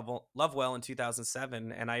worked with Lovewell in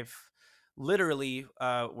 2007. And I've literally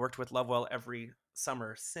worked with Lovewell every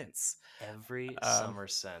summer since. Every Um, summer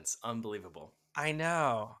since. Unbelievable. I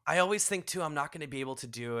know. I always think too, I'm not going to be able to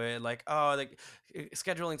do it. Like, oh, the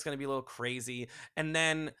scheduling's going to be a little crazy. And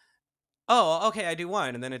then oh, okay, I do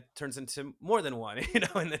one, and then it turns into more than one,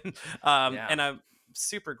 and then Yeah. and I'm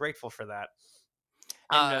super grateful for that.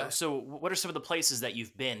 And Uh, so, what are some of the places that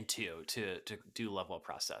you've been to do Lovewell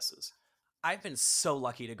processes? I've been so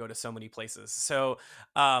lucky to go to so many places. So,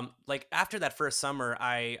 like after that first summer,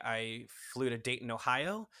 I flew to Dayton,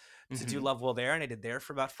 Ohio, to do Hmm. Lovewell there, and I did there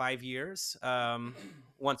for about 5 years.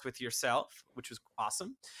 Once with yourself, which was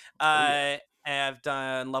awesome. Oh yeah. I've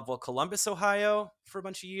done Lovewell, Columbus, Ohio, for a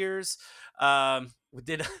bunch of years. We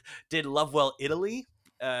did did Lovewell, Italy,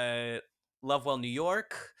 uh, Lovewell, New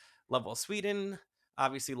York, Lovewell, Sweden,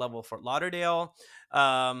 obviously Lovewell, Fort Lauderdale.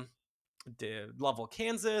 Um, did Lovell,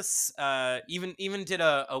 Kansas. Even did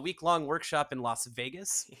a week long workshop in Las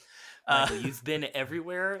Vegas. Uh, Michael, you've been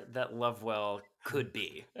everywhere that Lovewell could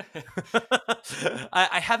be.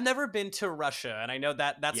 I have never been to Russia, and I know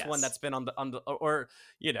that that's one Yes. that's been on the or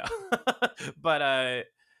you know, but uh,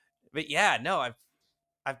 but yeah, no, I've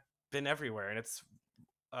been everywhere, and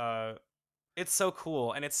uh, it's so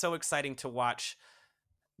cool, and it's so exciting to watch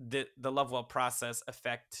the Lovewell process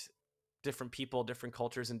affect different people, different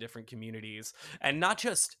cultures, and different communities, and not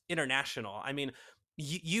just international. I mean,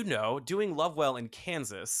 doing Lovewell in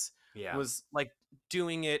Kansas Yeah. was like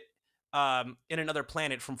doing it in another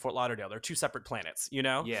planet from Fort Lauderdale. They're two separate planets,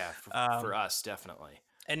 Yeah. For um, us, definitely.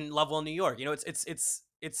 and Lovewell, New York.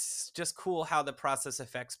 It's just cool how the process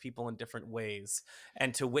affects people in different ways,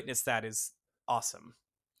 and to witness that is awesome.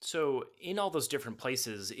 So, in all those different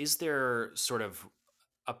places, is there sort of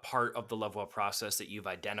a part of the Lovewell process that you've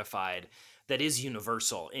identified that is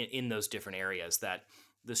universal in those different areas that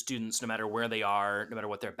the students, no matter where they are, no matter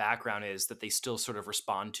what their background is, that they still sort of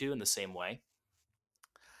respond to in the same way?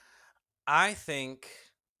 I think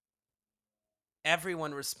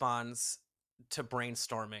everyone responds to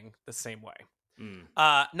brainstorming the same way. Mm.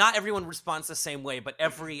 Not everyone responds the same way, but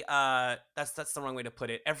that's the wrong way to put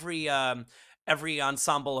it. Every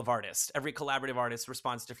ensemble of artists, every collaborative artist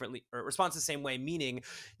responds differently or responds the same way, meaning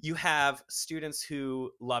you have students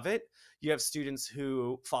who love it, you have students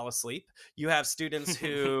who fall asleep, you have students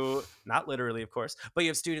who, not literally of course, but you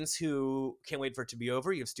have students who can't wait for it to be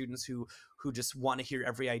over, you have students who just want to hear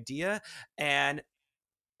every idea, and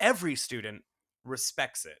every student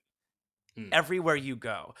respects it Mm. everywhere you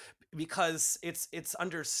go, because it's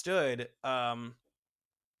understood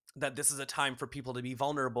that this is a time for people to be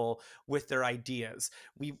vulnerable with their ideas.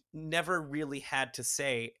 We've never really had to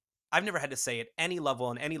say, I've never had to say at any level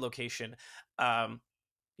in any location, um,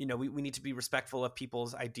 we need to be respectful of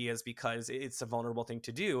people's ideas because it's a vulnerable thing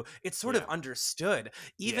to do. It's sort of Yeah. understood,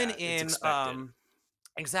 even Yeah. It's in expected.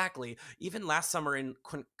 exactly. Even last summer in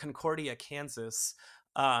Concordia, Kansas,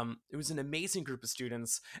 it was an amazing group of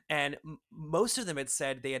students, and most of them had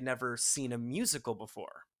said they had never seen a musical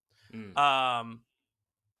before, Mm. um,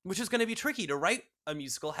 which is going to be tricky to write a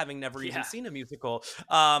musical having never even Yeah. seen a musical.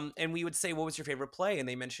 And we would say, "What was your favorite play?" And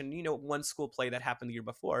they mentioned, one school play that happened the year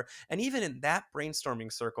before. And even in that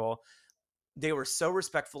brainstorming circle, they were so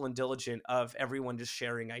respectful and diligent of everyone just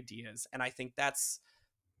sharing ideas. And I think that's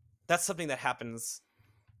something that happens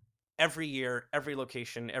every year, every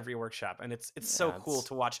location, every workshop, and it's so Yeah. cool It's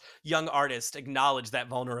to watch young artists acknowledge that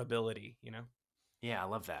vulnerability. Yeah, I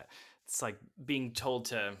love that. It's like being told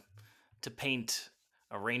to paint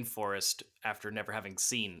a rainforest after never having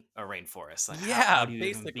seen a rainforest. Like how Yeah, do you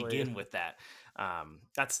even basically. begin with that?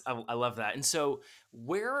 I love that. And so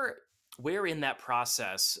where in that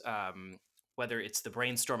process, whether it's the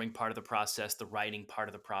brainstorming part of the process, the writing part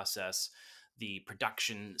of the process, the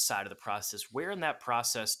production side of the process, where in that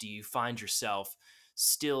process do you find yourself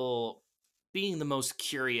still being the most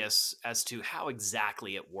curious as to how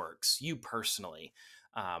exactly it works, you personally?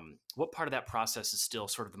 What part of that process is still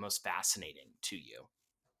sort of the most fascinating to you?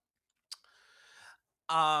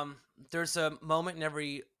 um there's a moment in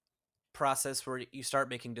every process where you start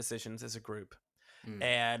making decisions as a group, Mm.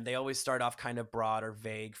 and they always start off kind of broad or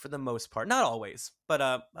vague for the most part, not always, but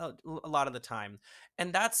a lot of the time,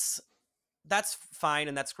 and that's fine,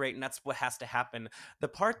 and that's great, and that's what has to happen. The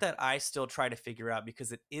part that I still try to figure out,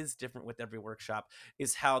 because it is different with every workshop,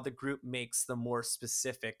 is how the group makes the more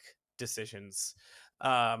specific decisions.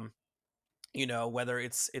 um whether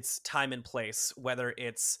it's time and place, whether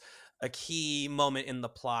it's a key moment in the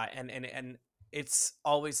plot, and it's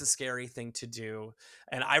always a scary thing to do.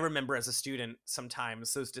 And I remember as a student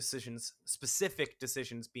sometimes those decisions, specific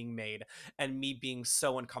decisions, being made, and me being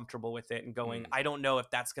so uncomfortable with it and going, Mm. I don't know if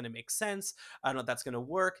that's going to make sense, I don't know if that's going to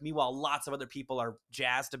work. Meanwhile, lots of other people are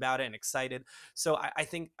jazzed about it and excited. So I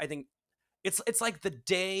think it's like the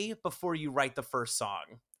day before you write the first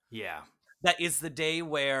song. Yeah. That is the day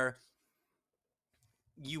where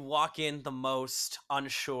you walk in the most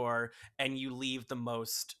unsure and you leave the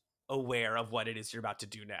most aware of what it is you're about to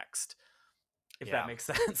do next, if that Yeah. makes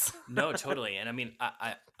sense. No, totally. And I mean,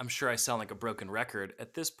 I'm sure I sound like a broken record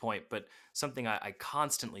at this point, but something I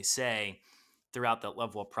constantly say throughout that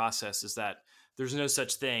level of process is that there's no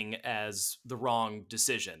such thing as the wrong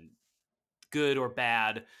decision, good or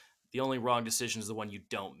bad. The only wrong decision is the one you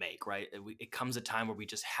don't make, right? It comes a time where we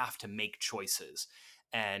just have to make choices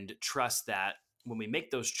and trust that when we make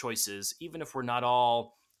those choices, even if we're not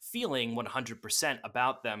all feeling 100%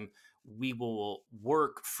 about them, we will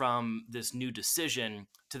work from this new decision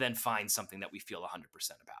to then find something that we feel 100%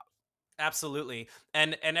 about. Absolutely.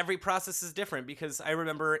 And every process is different, because I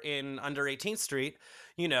remember in Under 18th Street,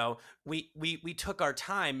 you know, we took our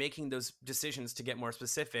time making those decisions to get more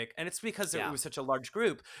specific, and it's because it Yeah. was such a large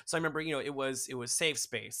group. So I remember, it was safe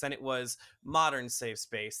space, then it was modern safe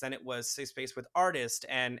space, then it was safe space with artists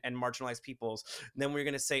and marginalized peoples. Then we were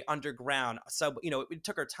going to say underground. So, it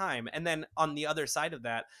took our time. And then on the other side of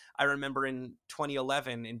that, I remember in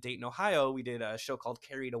 2011 in Dayton, Ohio, we did a show called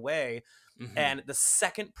Carried Away, Hmm. and the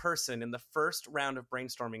second person in the first round of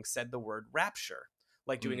brainstorming said the word rapture,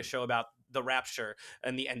 like doing a Mm. show about the rapture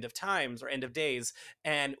and the end of times or end of days.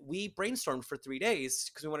 And we brainstormed for 3 days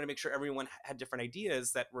because we wanted to make sure everyone had different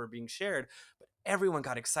ideas that were being shared. But everyone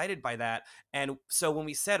got excited by that. And so when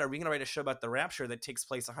we said, are we going to write a show about the rapture that takes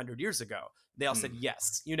place 100 years ago? They all said Mm.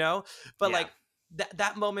 yes. But Yeah. like,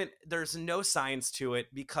 that moment, there's no science to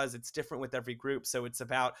it because it's different with every group. So it's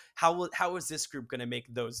about how is this group going to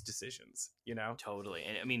make those decisions. Totally.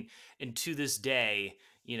 And I mean, and to this day,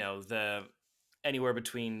 the anywhere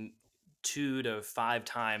between 2 to 5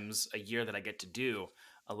 times a year that I get to do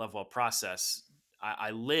a level up process,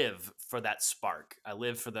 I live for that spark. I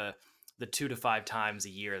live for the 2 to 5 times a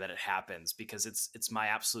year that it happens because it's my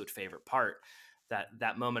absolute favorite part.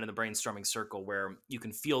 That moment in the brainstorming circle where you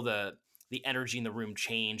can feel the energy in the room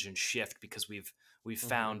change and shift because we've Hmm.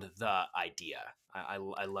 found the idea. I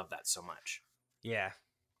love that so much. Yeah.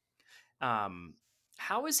 Um,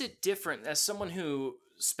 how is it different as someone who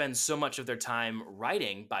spends so much of their time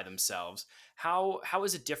writing by themselves? How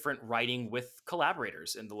is it different writing with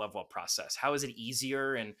collaborators in the level up process? How is it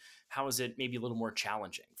easier and how is it maybe a little more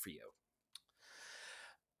challenging for you?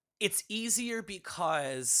 It's easier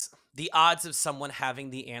because the odds of someone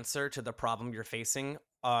having the answer to the problem you're facing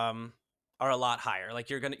are a lot higher. Like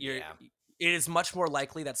Yeah. it is much more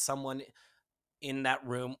likely that someone in that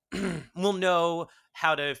room will know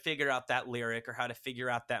how to figure out that lyric or how to figure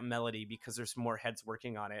out that melody because there's more heads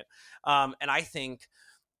working on it. And I think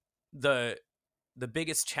the the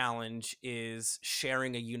biggest challenge is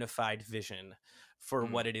sharing a unified vision for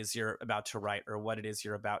Mm. what it is you're about to write or what it is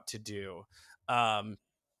you're about to do. Um,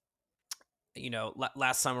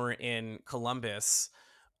 last summer in Columbus,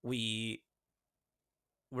 we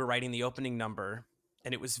were writing the opening number,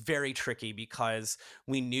 and it was very tricky because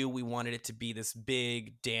we knew we wanted it to be this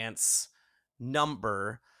big dance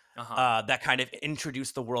number Uh-huh. that kind of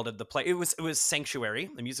introduced the world of the play. It was Sanctuary,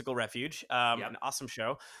 the musical refuge, Yep. an awesome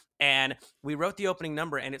show, and we wrote the opening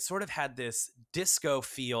number, and it sort of had this disco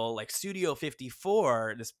feel, like Studio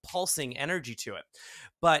 54, this pulsing energy to it,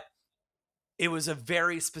 but it was a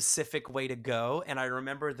very specific way to go. And I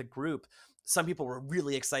remember the group, some people were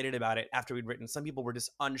really excited about it after we'd written, some people were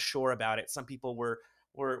just unsure about it, some people were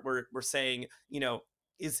saying,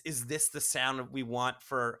 is this the sound we want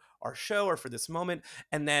for our show or for this moment?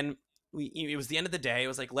 And then it was the end of the day, it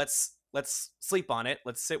was like, let's sleep on it,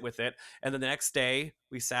 let's sit with it. And then the next day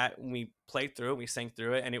we sat and we played through it, we sang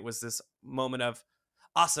through it, and it was this moment of,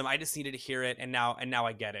 awesome, I just needed to hear it, and now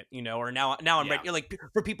I get it, or now I'm Yeah. ready. Like,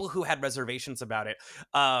 for people who had reservations about it,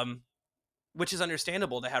 um which is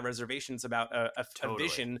understandable to have reservations about a Totally.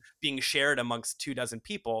 vision being shared amongst 2 dozen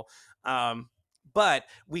people. Um but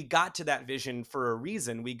we got to that vision for a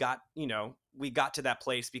reason. We got to that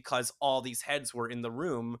place because all these heads were in the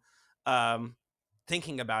room, um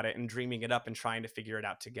thinking about it and dreaming it up and trying to figure it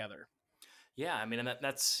out together. Yeah, I mean, and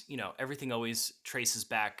that's, everything always traces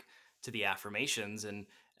back to the affirmations. And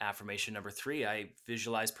affirmation number three, I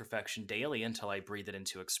visualize perfection daily until I breathe it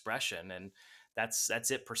into expression. And that's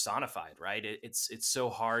it personified, right? It's so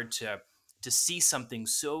hard to see something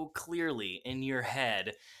so clearly in your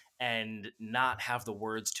head and not have the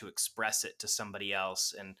words to express it to somebody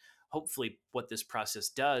else. And hopefully what this process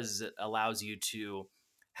does is it allows you to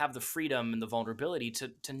have the freedom and the vulnerability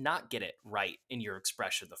to not get it right in your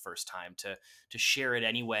expression the first time, to share it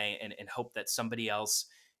anyway and hope that somebody else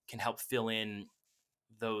can help fill in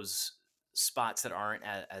those spots that aren't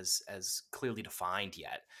as clearly defined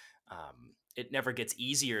yet. It never gets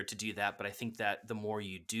easier to do that, but I think that the more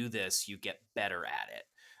you do this, you get better at it.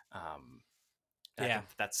 And I Yeah.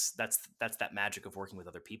 think that's that magic of working with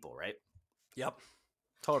other people, right? Yep.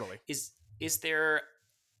 Totally. Is there,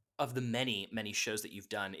 of the many shows that you've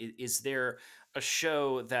done, is there a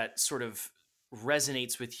show that sort of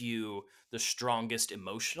resonates with you the strongest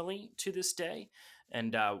emotionally to this day?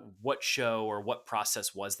 And what show or what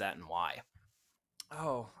process was that, and why?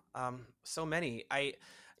 Oh, so many.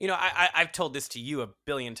 I've told this to you a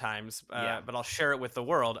billion times, Yeah. but I'll share it with the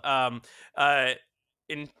world. Uh,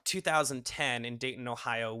 in 2010 in Dayton,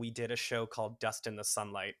 Ohio, we did a show called Dust in the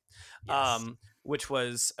Sunlight, Yes. which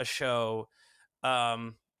was a show.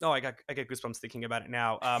 Oh, I get goosebumps thinking about it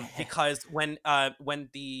now. Because when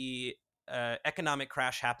the economic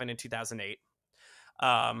crash happened in 2008,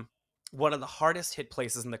 um, one of the hardest hit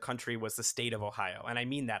places in the country was the state of Ohio. And I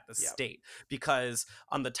mean that, the Yeah. state, because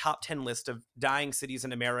on the top 10 list of dying cities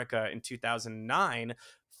in America in 2009,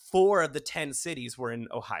 four of the 10 cities were in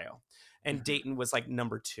Ohio, and Hmm. Dayton was like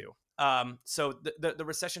number two. So the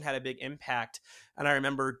recession had a big impact. And I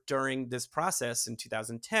remember during this process in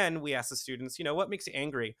 2010, we asked the students, what makes you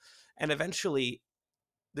angry? And eventually,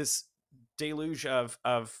 this deluge of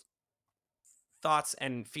thoughts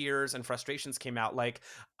and fears and frustrations came out, like,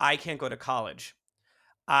 I can't go to college,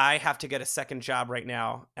 I have to get a second job right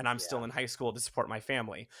now, and I'm still Yeah. in high school to support my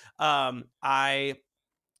family. I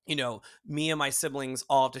Me and my siblings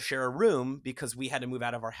all have to share a room because we had to move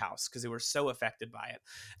out of our house because they were so affected by it.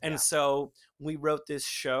 And Yeah. so we wrote this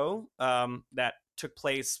show that took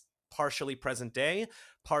place partially present day,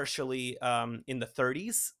 partially in the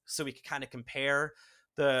 30s, so we could kind of compare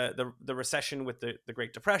the recession with the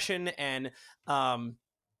Great Depression. Um,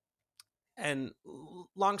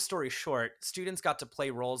 long story short, students got to play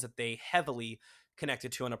roles that they heavily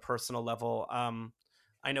connected to on a personal level.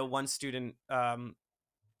 I know one student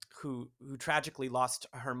who tragically lost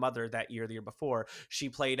her mother that year, the year before. She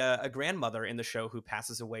played a grandmother in the show who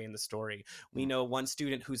passes away in the story. We Mm. know one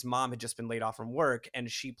student whose mom had just been laid off from work,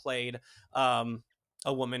 and she played um,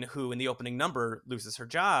 a woman who, in the opening number, loses her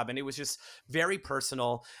job. And it was just very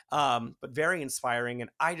personal, but very inspiring.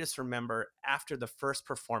 And I just remember after the first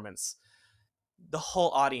performance, the whole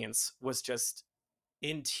audience was just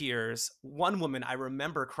in tears. One woman I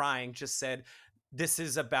remember crying just said, "This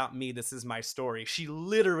is about me. This is my story." She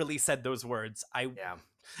literally said those words. I Yeah.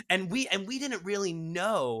 and we didn't really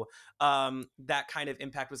know that kind of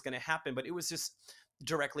impact was going to happen, but it was just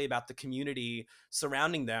directly about the community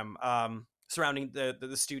surrounding them, surrounding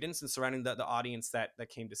the students, and surrounding the audience that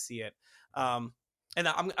came to see it. Um, and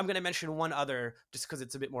I'm going to mention one other just because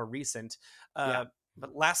it's a bit more recent. Yeah. Uh,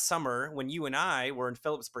 but last summer, when you and I were in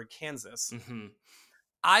Phillipsburg, Kansas, Hmm.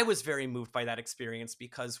 I was very moved by that experience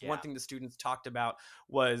because one Yeah. thing the students talked about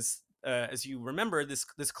was, as you remember, this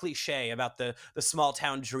cliche about the small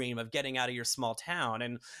town dream of getting out of your small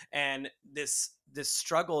town, and this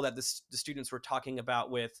struggle that the students were talking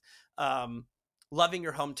about with um, loving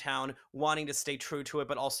your hometown, wanting to stay true to it,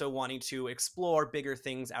 but also wanting to explore bigger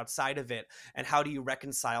things outside of it. And how do you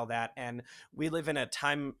reconcile that? And we live in a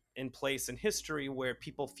time and place in history where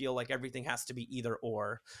people feel like everything has to be either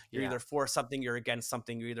or. You're Yeah. either for something, you're against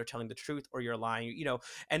something, you're either telling the truth or you're lying,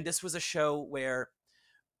 and this was a show where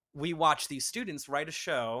we watched these students write a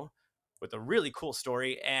show with a really cool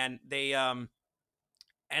story, and they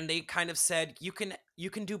kind of said, you can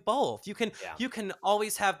do both. Yeah. You can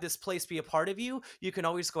always have this place be a part of you. You can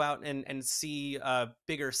always go out and see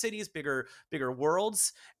bigger cities, bigger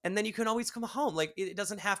worlds, and then you can always come home. Like, it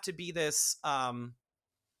doesn't have to be this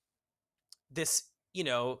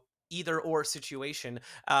either or situation.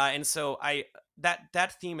 And so I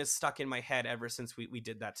that theme is stuck in my head ever since we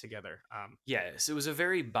did that together. Yes, it was a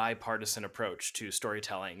very bipartisan approach to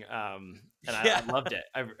storytelling, and I Yeah. loved it.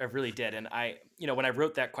 I really did. And when I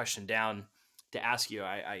wrote that question down to ask you,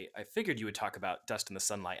 I figured you would talk about Dust in the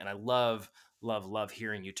Sunlight, and I love, love, love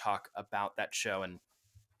hearing you talk about that show. And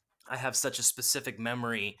I have such a specific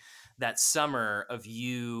memory that summer of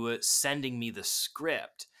you sending me the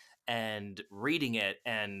script and reading it,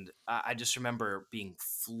 and I just remember being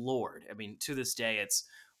floored. I mean, to this day, it's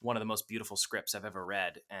one of the most beautiful scripts I've ever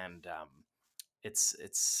read, and it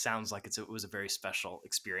sounds like it was a very special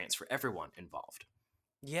experience for everyone involved.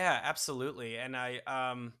 Yeah, absolutely. And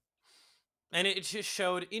it just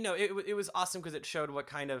showed, it was awesome because it showed what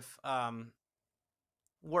kind of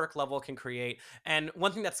work Level can create. And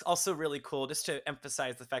one thing that's also really cool, just to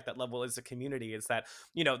emphasize the fact that Level is a community, is that,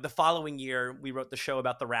 the following year we wrote the show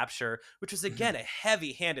about the Rapture, which was Mhm. again a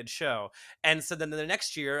heavy-handed show. And so then the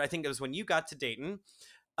next year, I think it was when you got to Dayton,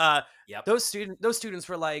 uh, Yep. those students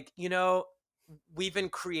were like, we've been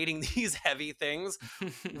creating these heavy things.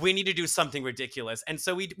 We need to do something ridiculous. And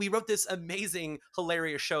so we wrote this amazing,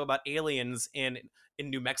 hilarious show about aliens in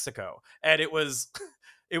New Mexico, and it was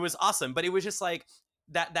it was awesome. But it was just like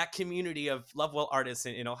that community of Lovewell artists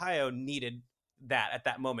in Ohio needed that at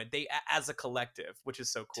that moment. As a collective, which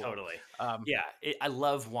is so cool. Totally. Um, Yeah, I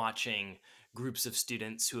love watching groups of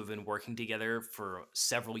students who have been working together for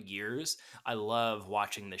several years. I love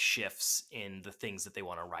watching the shifts in the things that they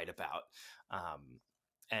want to write about. Um,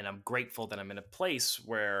 and I'm grateful that I'm in a place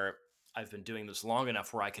where I've been doing this long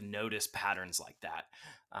enough where I can notice patterns like that.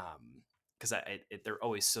 Because they're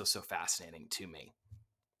always so fascinating to me.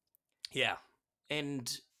 yeah.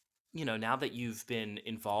 And now that you've been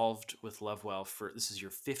involved with Lovewell for this is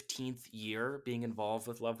your 15th year being involved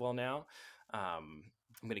with Lovewell now. I'm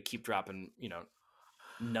going to keep dropping,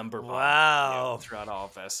 number bombs on you Wow. throughout all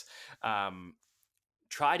of this. Um,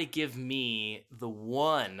 Try to give me the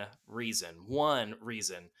one reason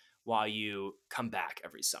why you come back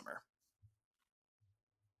every summer.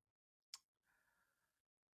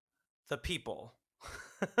 The people.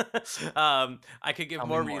 I could give Tell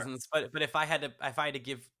me more more. reasons, but if I had to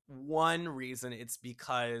give one reason, it's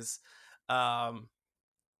because um,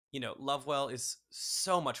 Lovewell is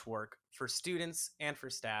so much work for students and for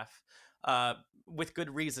staff, uh, with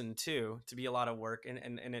good reason too, to be a lot of work,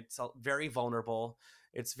 and it's very vulnerable.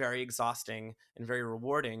 It's very exhausting and very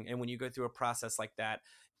rewarding. And when you go through a process like that,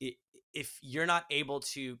 it, if you're not able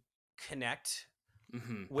to connect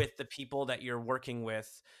Hmm. with the people that you're working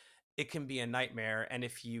with, it can be a nightmare. And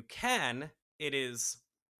if you can, it is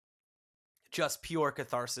just pure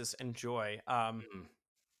catharsis and joy. Hmm.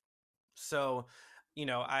 So, you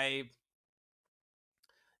know, I,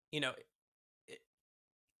 you know,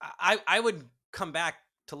 I would come back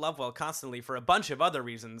to Lovewell constantly for a bunch of other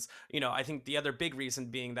reasons. I think the other big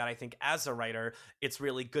reason being that I think as a writer, it's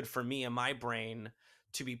really good for me and my brain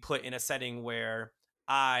to be put in a setting where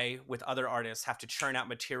I, with other artists, have to churn out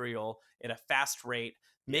material at a fast rate,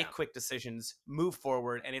 Yeah. make quick decisions, move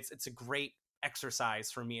forward, and it's a great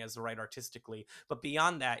exercise for me as a writer artistically. But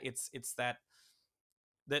beyond that, it's that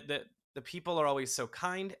the people are always so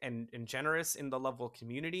kind and generous in the Lovewell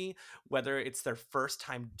community, whether it's their first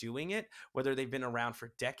time doing it, whether they've been around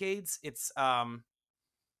for decades. It's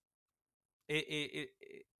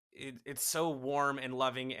so warm and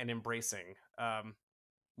loving and embracing,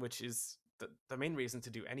 which is the main reason to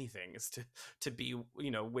do anything, is to be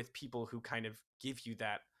with people who kind of give you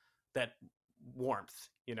that warmth.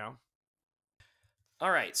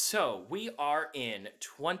 All right, so we are in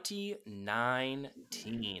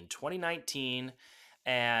 2019,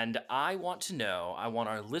 and I want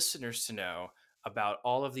our listeners to know about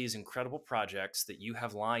all of these incredible projects that you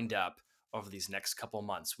have lined up over these next couple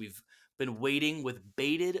months. We've been waiting with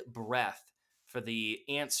bated breath for the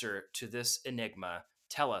answer to this enigma.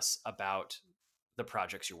 Tell us about the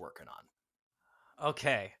projects you're working on.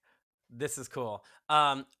 Okay. This is cool.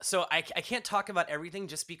 So I can't talk about everything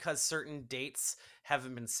just because certain dates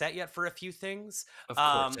haven't been set yet for a few things. Of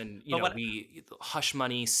course, and But what we hush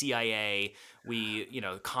money, CIA,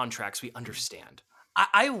 contracts, we understand.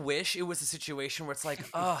 I wish it was a situation where it's like,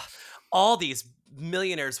 oh, all these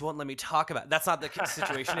millionaires won't let me talk about it. That's not the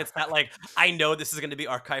situation. It's not like I know this is going to be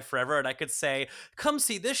archived forever, and I could say, "Come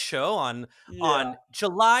see this show Yeah. on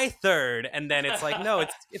July 3rd," and then it's like, no,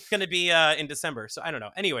 it's going to be in December. So I don't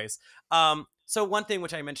know. Anyways, so one thing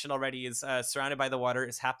which I mentioned already is "Surrounded by the Water"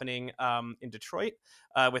 is happening in Detroit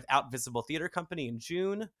with Out Visible Theater Company in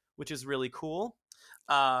June, which is really cool.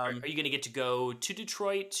 Are you going to get to go to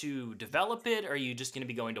Detroit to develop it? Or are you just going to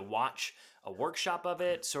be going to watch a workshop of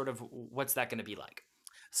it? Sort of, what's that going to be like?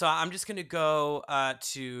 So I'm just gonna go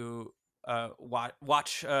to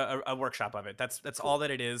watch a workshop of it. That's all Cool.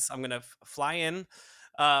 that it is. I'm gonna fly in,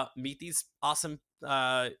 meet these awesome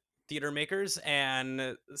theater makers,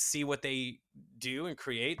 and see what they do and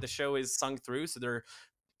create. The show is sung through, so there are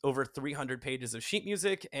over 300 pages of sheet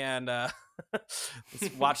music, and let's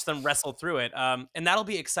watch them wrestle through it. And that'll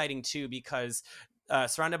be exciting too, because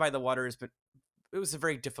Surrounded by the Water it was a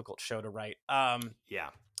very difficult show to write. Yeah.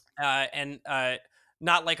 And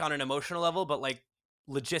not like on an emotional level, but like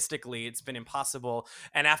logistically, it's been impossible.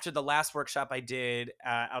 And after the last workshop I did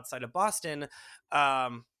outside of Boston,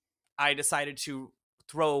 um, I decided to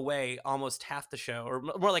throw away almost half the show, or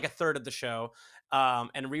more like a third of the show,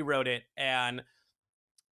 and rewrote it, and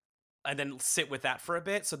then sit with that for a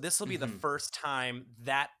bit. So this will be the Hmm. first time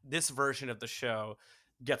that this version of the show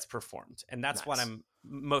gets performed, and that's what Nice. I'm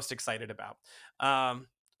most excited about.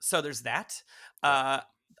 So there's that. Yeah. Uh,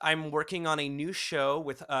 I'm working on a new show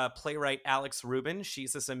with playwright Alex Rubin.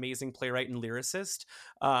 She's this amazing playwright and lyricist,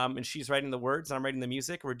 and she's writing the words, and I'm writing the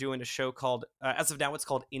music. We're doing a show called, as of now, it's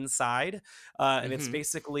called Inside, and it's Hmm.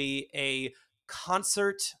 basically a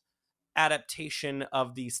concert adaptation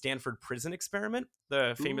of the Stanford Prison Experiment,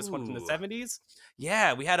 the famous one from the Ooh. 70s.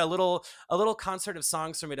 Yeah, we had a little concert of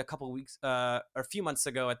songs from it a couple weeks or a few months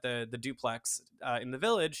ago at the Duplex in the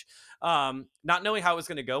Village, not knowing how it was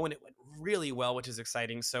going to go, and it went really well, which is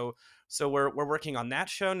exciting. So we're working on that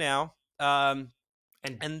show now. And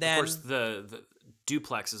And of course, then the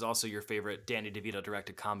Duplex is also your favorite Danny DeVito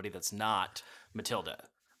directed comedy that's not Matilda.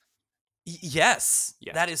 yes,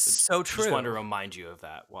 that Yes. is so Just wanted to true. remind you of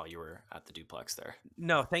that while you were at the Duplex there.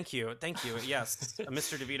 No, thank you. Yes,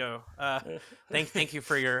 Mr. DeVito. Thank you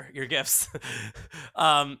for your gifts.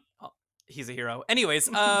 um, he's a hero. Anyways,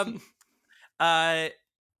 uh,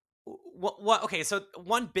 what? Okay, so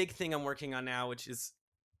one big thing I'm working on now, which is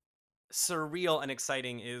surreal and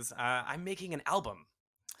exciting, is I'm making an album.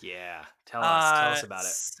 Yeah. Tell us about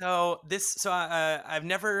it. I've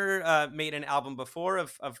never made an album before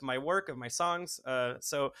of my work, of my songs.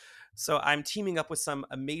 So I'm teaming up with some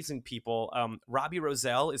amazing people. Robbie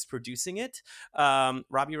Roselle is producing it.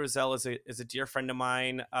 Robbie Roselle is a dear friend of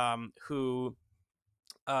mine, who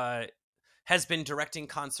uh, has been directing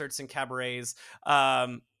concerts and cabarets,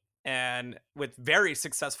 and with very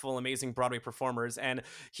successful, amazing Broadway performers. And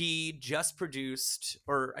he just produced,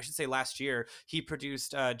 or I should say last year, he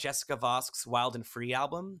produced Jessica Vosk's Wild and Free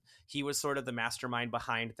album. He was sort of the mastermind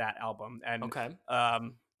behind that album. And Okay.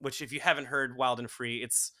 which, if you haven't heard Wild and Free,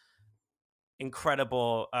 it's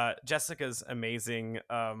incredible. Jessica's amazing.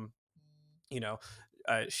 You know,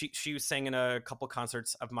 she sang in a couple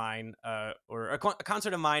concerts of mine, or a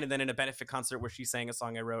concert of mine, and then in a benefit concert where she sang a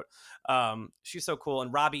song I wrote. She's so cool,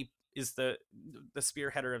 and Robbie is the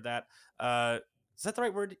spearheader of that. Is that the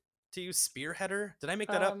right word to use? Spearheader? Did I make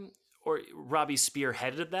that up? Um, or Robbie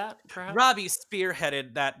spearheaded that, perhaps? Robbie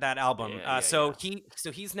spearheaded that album. Yeah, yeah, So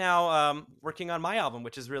yeah. he's now working on my album,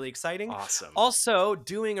 which is really exciting. Awesome. Also,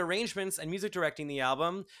 doing arrangements and music directing the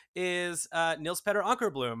album is Niels Petter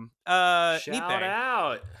Ankerbloom, Shout Nipe.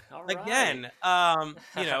 out. All right. Again,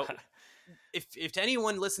 if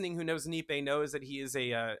anyone listening who knows Nipe knows that he is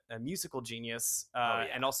a musical genius, Oh yeah.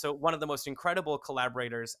 and also one of the most incredible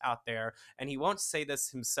collaborators out there. And he won't say this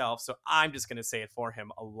himself, so I'm just going to say it for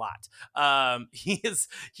him a lot. He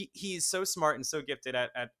is so smart and so gifted at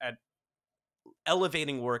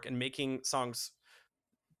elevating work and making songs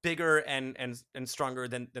bigger and stronger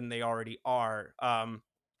than they already are.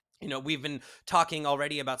 We've been talking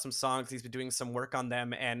already about some songs. He's been doing some work on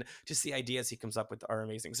them, and just the ideas he comes up with are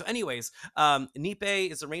amazing. So, anyways,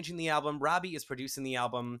 Nipe is arranging the album, Robbie is producing the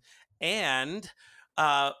album, and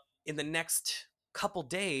uh, in the next couple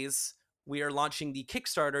days, we are launching the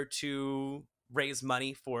Kickstarter to raise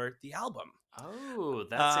money for the album. Oh,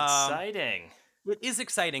 that's Um, exciting. it is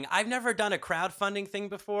exciting. I've never done a crowdfunding thing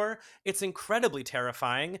before. It's incredibly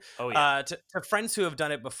terrifying. Oh yeah. To friends who have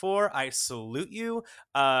done it before, I salute you.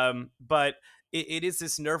 But it is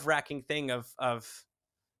this nerve wracking thing of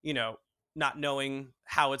you know not knowing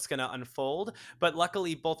how it's going to unfold. But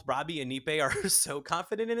luckily, both Robbie and Nipe are so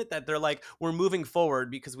confident in it that they're like, we're moving forward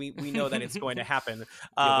because we know that it's going to happen.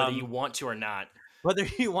 Yeah, whether you Um, want to or not. whether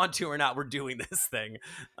you want to or not, we're doing this thing.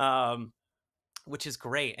 Um, which is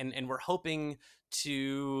great, and we're hoping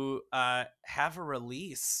to have a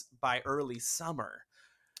release by early summer.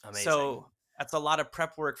 Amazing. So that's a lot of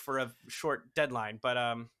prep work for a short deadline, but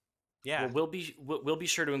yeah. Well, we'll be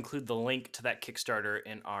sure to include the link to that Kickstarter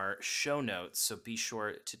in our show notes, so be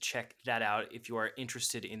sure to check that out if you are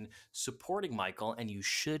interested in supporting Michael, and you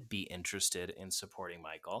should be interested in supporting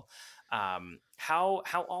Michael. How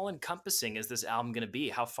all encompassing is this album going to be?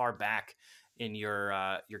 How far back in your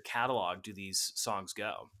catalog do these songs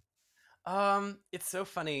go? It's so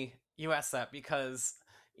funny you asked that because,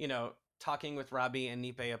 talking with Robbie and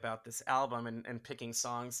Nipe about this album and picking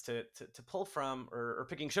songs to pull from, or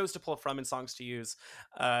picking shows to pull from and songs to use,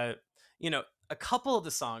 uh, a couple of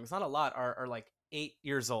the songs, not a lot, are like 8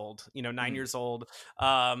 years old, 9 Mhm. years old.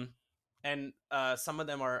 Um, and some of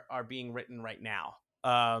them are being written right now.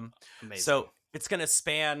 So Amazing. it's going to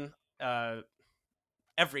span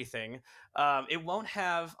everything. It won't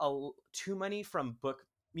have too many from book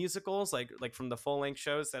musicals, like from the full length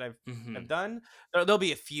shows that I've Hmm. done. There'll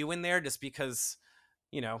be a few in there just because,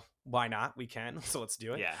 why not? We can, so let's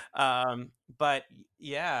do it. Yeah. But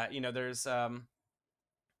yeah, there's a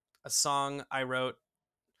song I wrote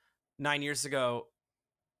 9 years ago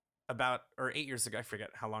about, or 8 years ago, I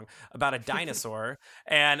forget how long, about a dinosaur,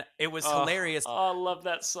 and it was hilarious. I love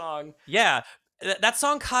that song. Yeah, that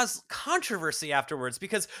song caused controversy afterwards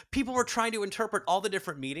because people were trying to interpret all the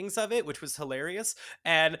different meanings of it, which was hilarious.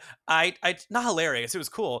 And I not hilarious, it was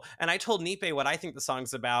cool. And I told Nipe what I think the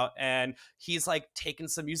song's about, and he's like taken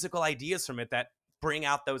some musical ideas from it that bring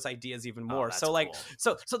out those ideas even Oh, more. that's So like,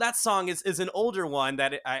 cool. so that song is an older one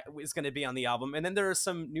that is going to be on the album, and then there are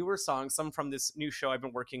some newer songs, some from this new show I've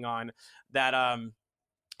been working on that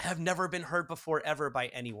have never been heard before ever by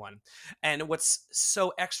anyone. And what's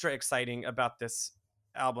so extra exciting about this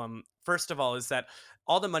album, first of all, is that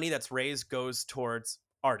all the money that's raised goes towards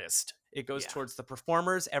artists. It goes Yeah. towards the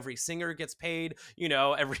performers. Every singer gets paid, you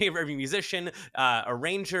know, every musician,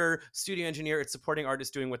 arranger, studio engineer. It's supporting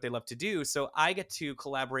artists doing what they love to do. So I get to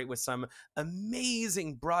collaborate with some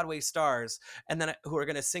amazing Broadway stars, and then who are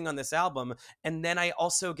going to sing on this album. And then I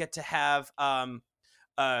also get to have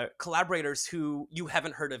collaborators who you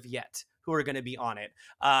haven't heard of yet, who are going to be on it,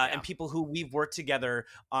 Yeah. and people who we've worked together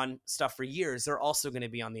on stuff for years. They're also going to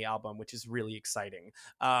be on the album, which is really exciting.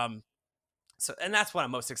 So, and that's what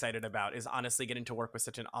I'm most excited about, is honestly getting to work with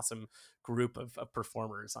such an awesome group of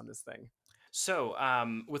performers on this thing. So,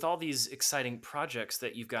 with all these exciting projects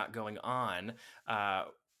that you've got going on,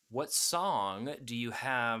 what song do you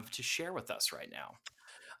have to share with us right now?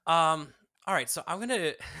 All right, so I'm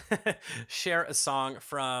gonna share a song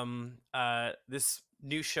from this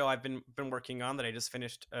new show I've been working on that I just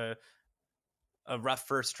finished a rough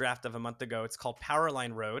first draft of a month ago. It's called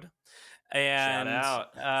Powerline Road. Shout And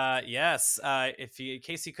out. yes, in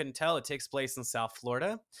case you couldn't tell, it takes place in South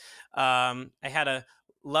Florida. I had a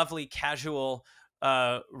lovely casual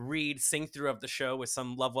sing through of the show with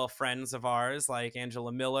some Lovewell friends of ours like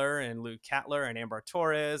Angela Miller and Luke Catler and Amber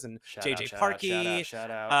Torres and Shout out, JJ shout out, shout out, Parkey.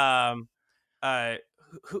 shout out. uh,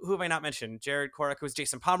 who have I not mentioned? Jared Korak, who's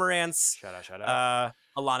Jason Pomerantz, Shout out, shout out.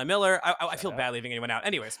 Alana Miller. I feel out. bad leaving anyone out.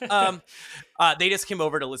 Anyways, they just came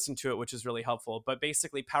over to listen to it, which is really helpful. But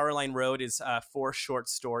basically, Powerline Road is 4 short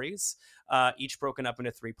stories, each broken up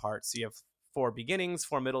into 3 parts. So you have 4 beginnings,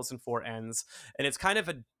 4 middles, and 4 ends. And it's kind of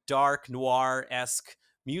a dark noir-esque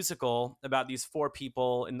musical about these 4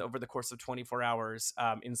 people over the course of 24 hours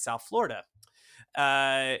in South Florida.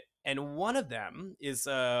 And one of them is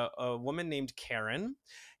a woman named Karen.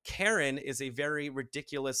 Karen is a very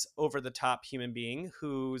ridiculous, over-the-top human being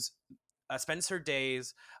who's spends her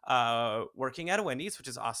days working at a Wendy's, which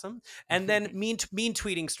is awesome, and then mean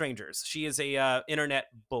tweeting strangers. She is a internet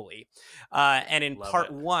bully. And in Love part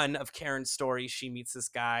it. 1 of Karen's story, she meets this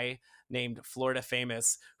guy named Florida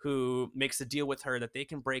Famous, who makes a deal with her that they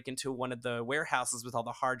can break into one of the warehouses with all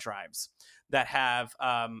the hard drives that have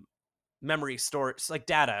memory storage, like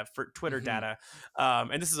data for Twitter data.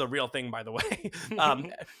 And this is a real thing, by the way.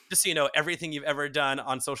 Just so you know, everything you've ever done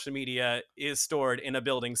on social media is stored in a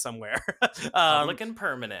building somewhere. Public and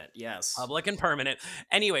permanent, yes. Public and permanent.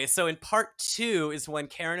 Anyway, so in part 2 is when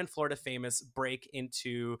Karen and Florida Famous break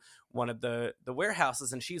into one of the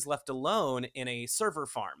warehouses, and she's left alone in a server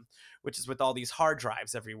farm, which is with all these hard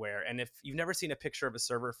drives everywhere. And if you've never seen a picture of a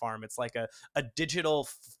server farm, it's like a digital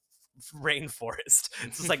rainforest.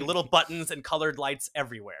 It's just like little buttons and colored lights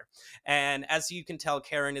everywhere. And as you can tell,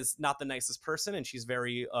 Karen is not the nicest person, and she's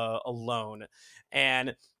very alone.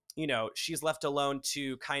 And you know, she's left alone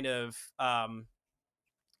to kind of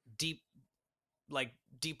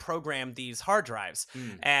deprogram these hard drives.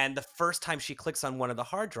 And the first time she clicks on one of the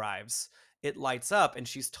hard drives, it lights up, and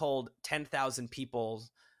she's told 10,000 people.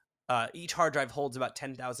 Each hard drive holds about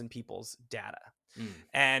 10,000 people's data.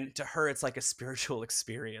 And to her, it's like a spiritual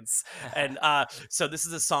experience. And so this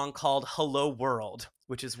is a song called Hello World,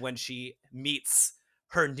 which is when she meets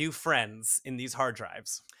her new friends in these hard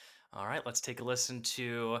drives. All right, let's take a listen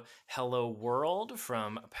to Hello World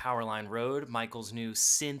from Powerline Road, Michael's new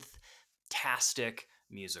synth-tastic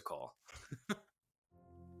musical.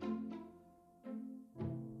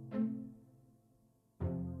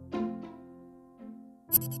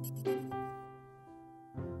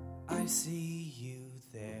 I see you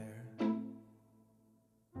there,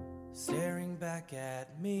 staring back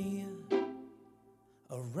at me,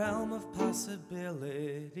 a realm of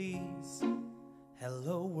possibilities.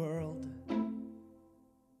 Hello world,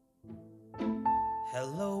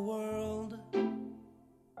 hello world.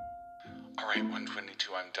 All right,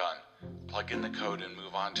 122, I'm done. Plug in the code and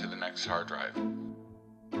move on to the next hard drive.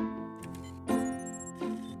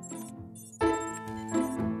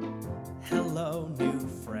 Hello, new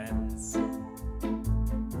friends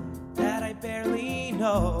that I barely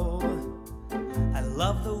know. I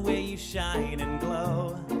love the way you shine and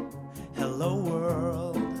glow. Hello,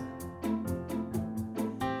 world.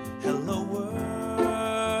 Hello, world.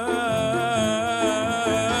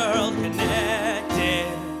 Connected.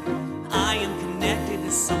 I am connected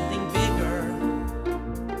to something bigger.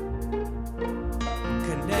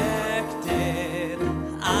 Connected.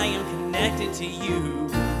 I am connected to you.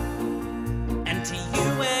 And to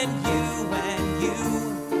you and you and you,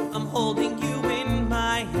 I'm holding you in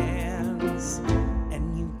my hands.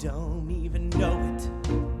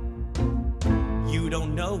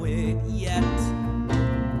 it yet,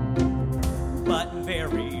 but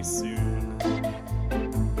very soon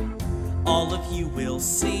all of you will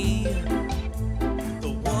see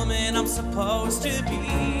the woman I'm supposed to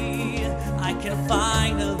be. I can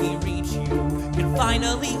finally reach you, can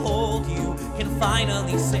finally hold you, can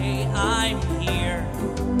finally say I'm here.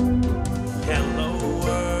 Hello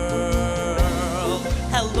world,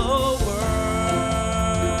 hello world.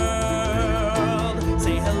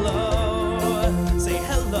 Say hello, say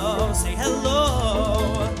hello, say hello.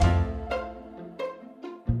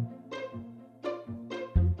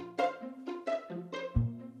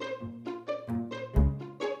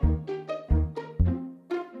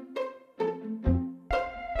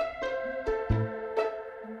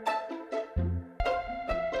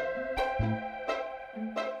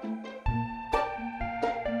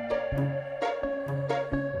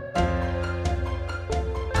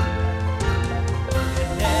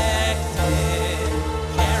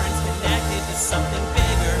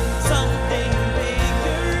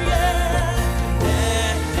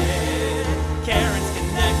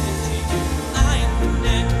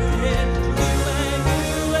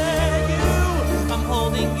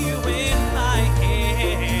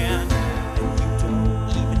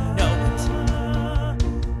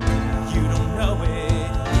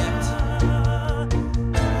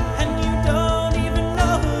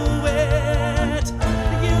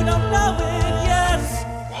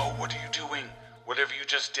 Whatever you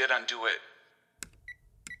just did, undo it.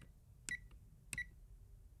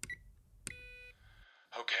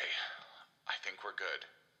 Okay, I think we're good.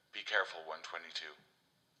 Be careful, 122.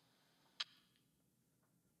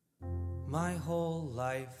 My whole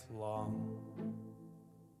life long,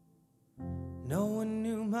 no one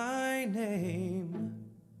knew my name,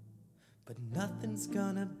 but nothing's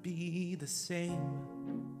gonna be the same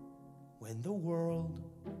when the world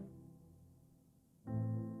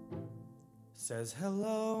says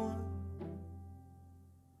hello.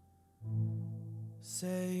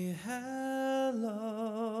 Say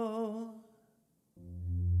hello.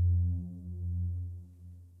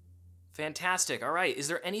 Fantastic. All right. Is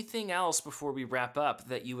there anything else before we wrap up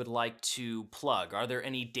that you would like to plug? Are there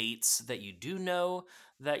any dates that you do know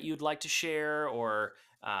that you'd like to share, or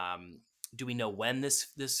do we know when this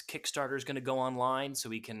Kickstarter is going to go online so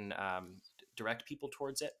we can direct people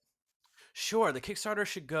towards it? Sure, the Kickstarter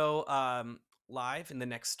should go live in the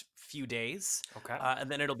next few days. Okay. And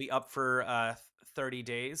then it'll be up for 30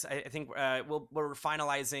 days. I think we're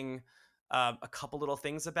finalizing a couple little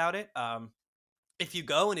things about it. If you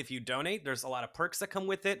go and if you donate, there's a lot of perks that come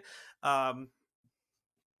with it.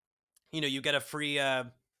 You get a free,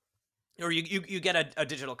 or you get a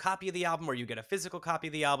digital copy of the album, or you get a physical copy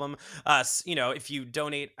of the album. If you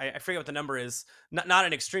donate, I forget what the number is, not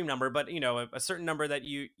an extreme number, but a certain number that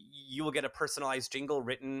you will get a personalized jingle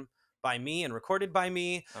written by me and recorded by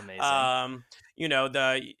me. Amazing.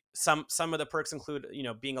 Some of the perks include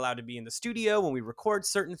being allowed to be in the studio when we record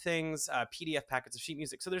certain things, PDF packets of sheet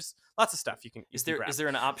music. So there's lots of stuff you can. Is there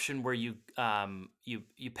an option where you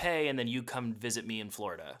pay and then you come visit me in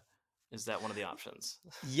Florida? Is that one of the options?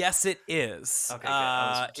 Yes, it is. Okay, good. I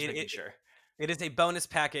was just making sure. It is a bonus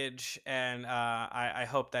package, and I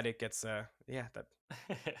hope that it gets that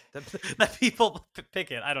people pick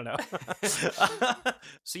it. I don't know.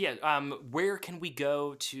 So yeah, where can we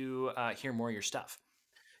go to hear more of your stuff?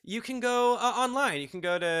 You can go online. You can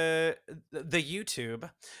go to the YouTube.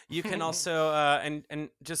 You can also and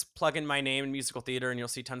just plug in my name in musical theater, and you'll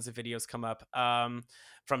see tons of videos come up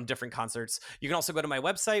from different concerts. You can also go to my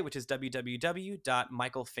website, which is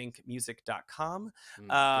www.michaelfinkmusic.com.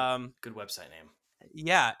 Good website name.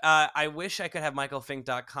 Yeah, I wish I could have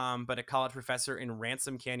michaelfink.com, but a college professor in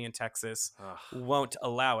Ransom Canyon, Texas, won't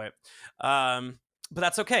allow it. But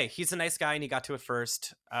that's okay. He's a nice guy, and he got to it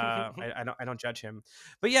first. I don't judge him.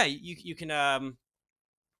 But yeah, you can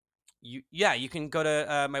you can go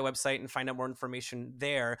to my website and find out more information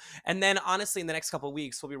there. And then honestly, in the next couple of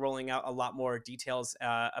weeks, we'll be rolling out a lot more details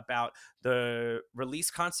about the release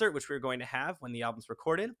concert, which we're going to have when the album's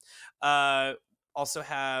recorded. Also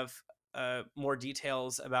have more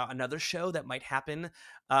details about another show that might happen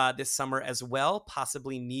this summer as well,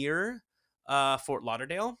 possibly near Fort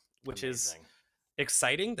Lauderdale, which Amazing. is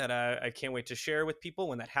exciting that I can't wait to share with people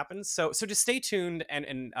when that happens. So just stay tuned,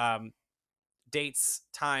 and dates,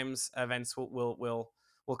 times, events will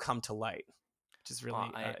come to light, which is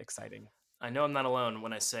really exciting. I know I'm not alone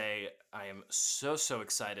when I say I am so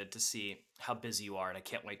excited to see how busy you are, and I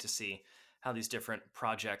can't wait to see how these different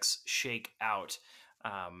projects shake out.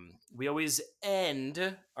 We always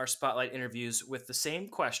end our Spotlight interviews with the same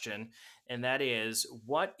question, and that is,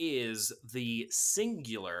 what is the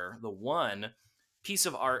singular, the one piece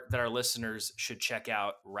of art that our listeners should check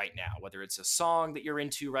out right now? Whether it's a song that you're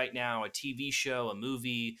into right now, a TV show, a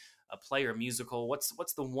movie, a play or musical. What's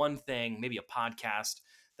the one thing, maybe a podcast,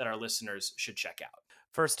 that our listeners should check out?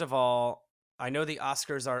 First of all, I know the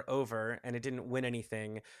Oscars are over and it didn't win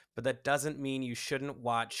anything, but that doesn't mean you shouldn't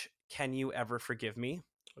watch Can You Ever Forgive Me?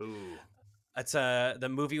 Ooh. It's the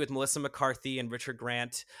movie with Melissa McCarthy and Richard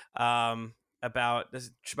Grant, about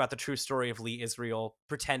the true story of Lee Israel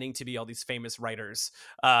pretending to be all these famous writers,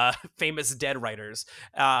 famous dead writers,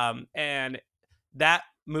 and that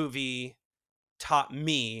movie taught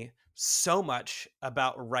me so much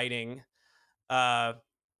about writing uh,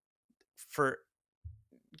 for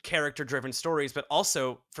character driven stories, but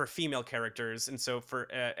also for female characters. And so for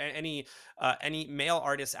any male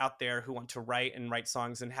artists out there who want to write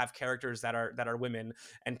songs and have characters that are women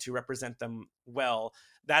and to represent them well,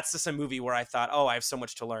 that's just a movie where I thought, oh, I have so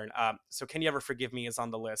much to learn. So Can You Ever Forgive Me is on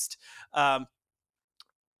the list.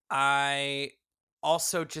 I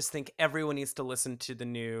also just think everyone needs to listen to the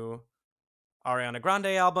new Ariana Grande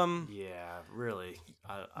album. Yeah, really.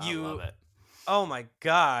 I love You it. Oh my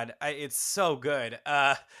god, it's so good.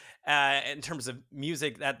 In terms of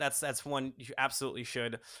music, that's one you absolutely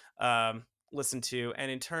should listen to.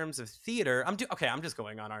 And in terms of theater, okay. I'm just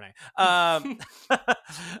going on, aren't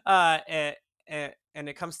I? And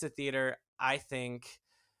it comes to theater, I think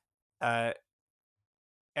uh,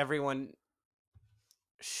 everyone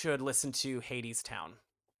should listen to Hades Town,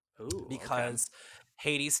 Ooh, okay. because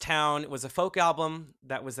Hades Town was a folk album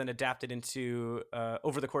that was then adapted into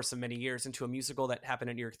over the course of many years into a musical that happened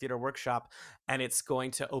at New York Theater Workshop, and it's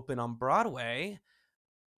going to open on Broadway,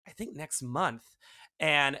 I think next month.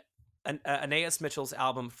 And Anais Mitchell's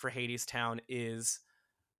album for Hades Town is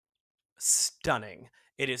stunning.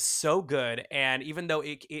 It is so good, and even though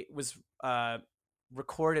it was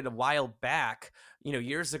recorded a while back,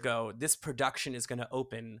 years ago, this production is going to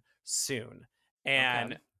open soon, Okay.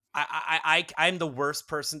 and I'm the worst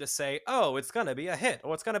person to say, oh, it's gonna be a hit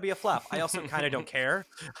or it's gonna be a flop. I also kind of don't care.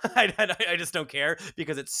 I just don't care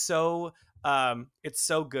because it's so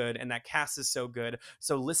good, and that cast is so good.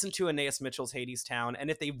 So listen to Anais Mitchell's Hades Town,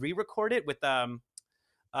 and if they re-record it with the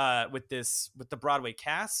Broadway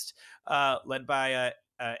cast, led by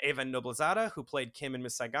Ava Noblezada, who played Kim in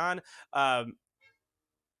Miss Saigon.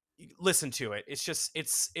 Listen to it.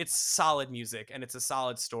 It's solid music, and it's a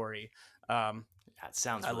solid story. That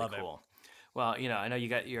sounds I really love it. cool. Well, I know you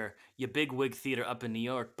got your big wig theater up in New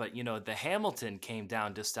York, but the Hamilton came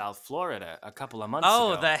down to South Florida a couple of months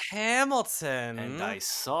Oh, ago, the and Hamilton. I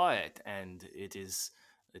saw it, and it is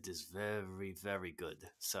very, very good.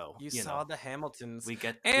 So, You saw the Hamiltons, we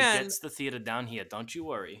and gets the theater down here. Don't you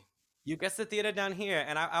worry. you guess the theater down here.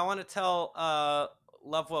 And I want to tell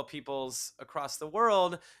Lovewell peoples across the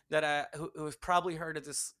world that who have probably heard of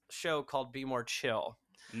this show called Be More Chill.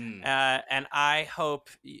 Mm, And I hope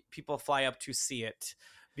people fly up to see it,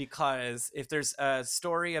 because if there's a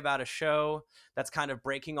story about a show that's kind of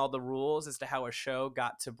breaking all the rules as to how a show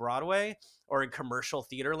got to Broadway or in commercial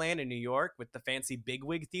theater land in New York with the fancy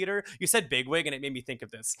bigwig theater, you said bigwig and it made me think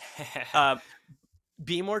of this. Uh,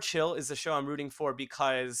 Be More Chill is the show I'm rooting for,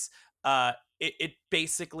 because it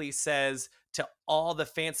basically says to all the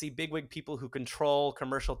fancy bigwig people who control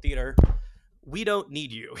commercial theater, we don't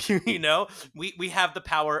need you. We have the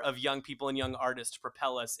power of young people and young artists to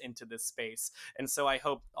propel us into this space. And so I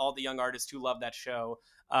hope all the young artists who love that show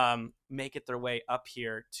make it their way up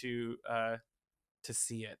here to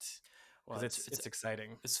see it, well, because it's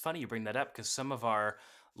exciting. it's funny you bring that up because some of our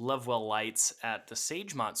Lovewell lights at the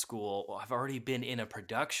Sagemont School have already been in a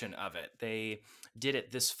production of it. They did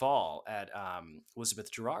it this fall at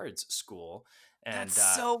Elizabeth Gerard's school, and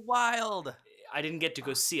That's so wild. I didn't get to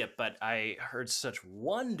go see it, but I heard such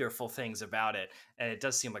wonderful things about it, and it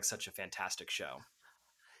does seem like such a fantastic show.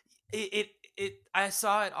 It I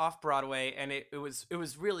saw it off Broadway, and it was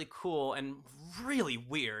really cool and really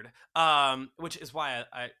weird, which is why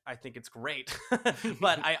I think it's great.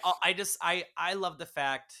 But I love the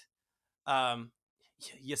fact, um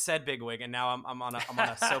you said bigwig, and now I'm on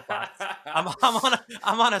a soapbox.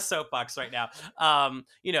 I'm on a soapbox right now.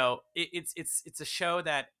 It's a show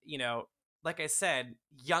that, like I said,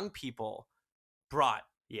 young people brought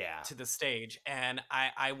Yeah, to the stage, and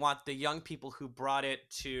I want the young people who brought it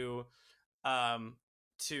um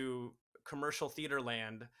to commercial theater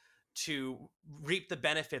land to reap the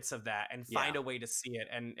benefits of that and yeah. find a way to see it.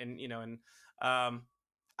 And um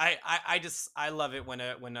I love it when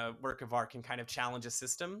a work of art can kind of challenge a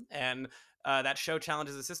system, and that show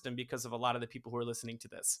challenges the system because of a lot of the people who are listening to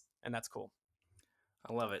this, and that's cool.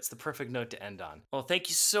 I love it. It's the perfect note to end on. Well, thank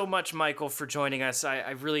you so much, Michael, for joining us.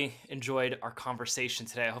 I really enjoyed our conversation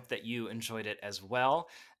today. I hope that you enjoyed it as well.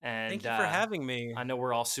 And Thank you for having me. I know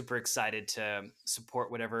we're all super excited to support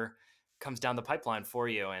whatever comes down the pipeline for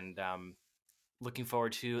you, and looking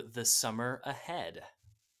forward to the summer ahead.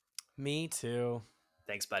 Me too.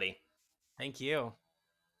 Thanks, buddy. Thank you.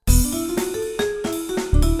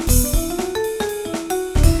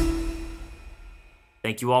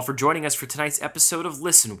 Thank you all for joining us for tonight's episode of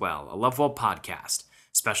Listen Well, a Lovewell podcast.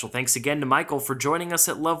 Special thanks again to Michael for joining us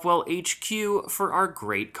at Lovewell HQ for our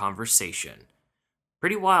great conversation.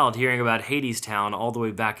 Pretty wild hearing about Hadestown all the way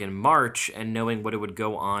back in March and knowing what it would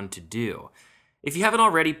go on to do. If you haven't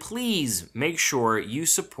already, please make sure you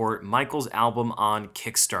support Michael's album on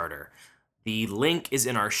Kickstarter. The link is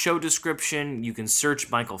in our show description. You can search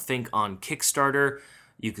Michael Fink on Kickstarter.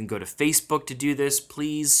 You can go to Facebook to do this.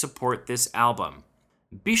 Please support this album.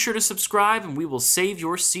 Be sure to subscribe and we will save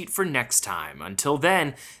your seat for next time. Until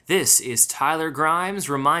then, this is Tyler Grimes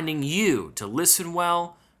reminding you to listen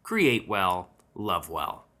well, create well, love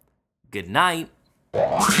well. Good night.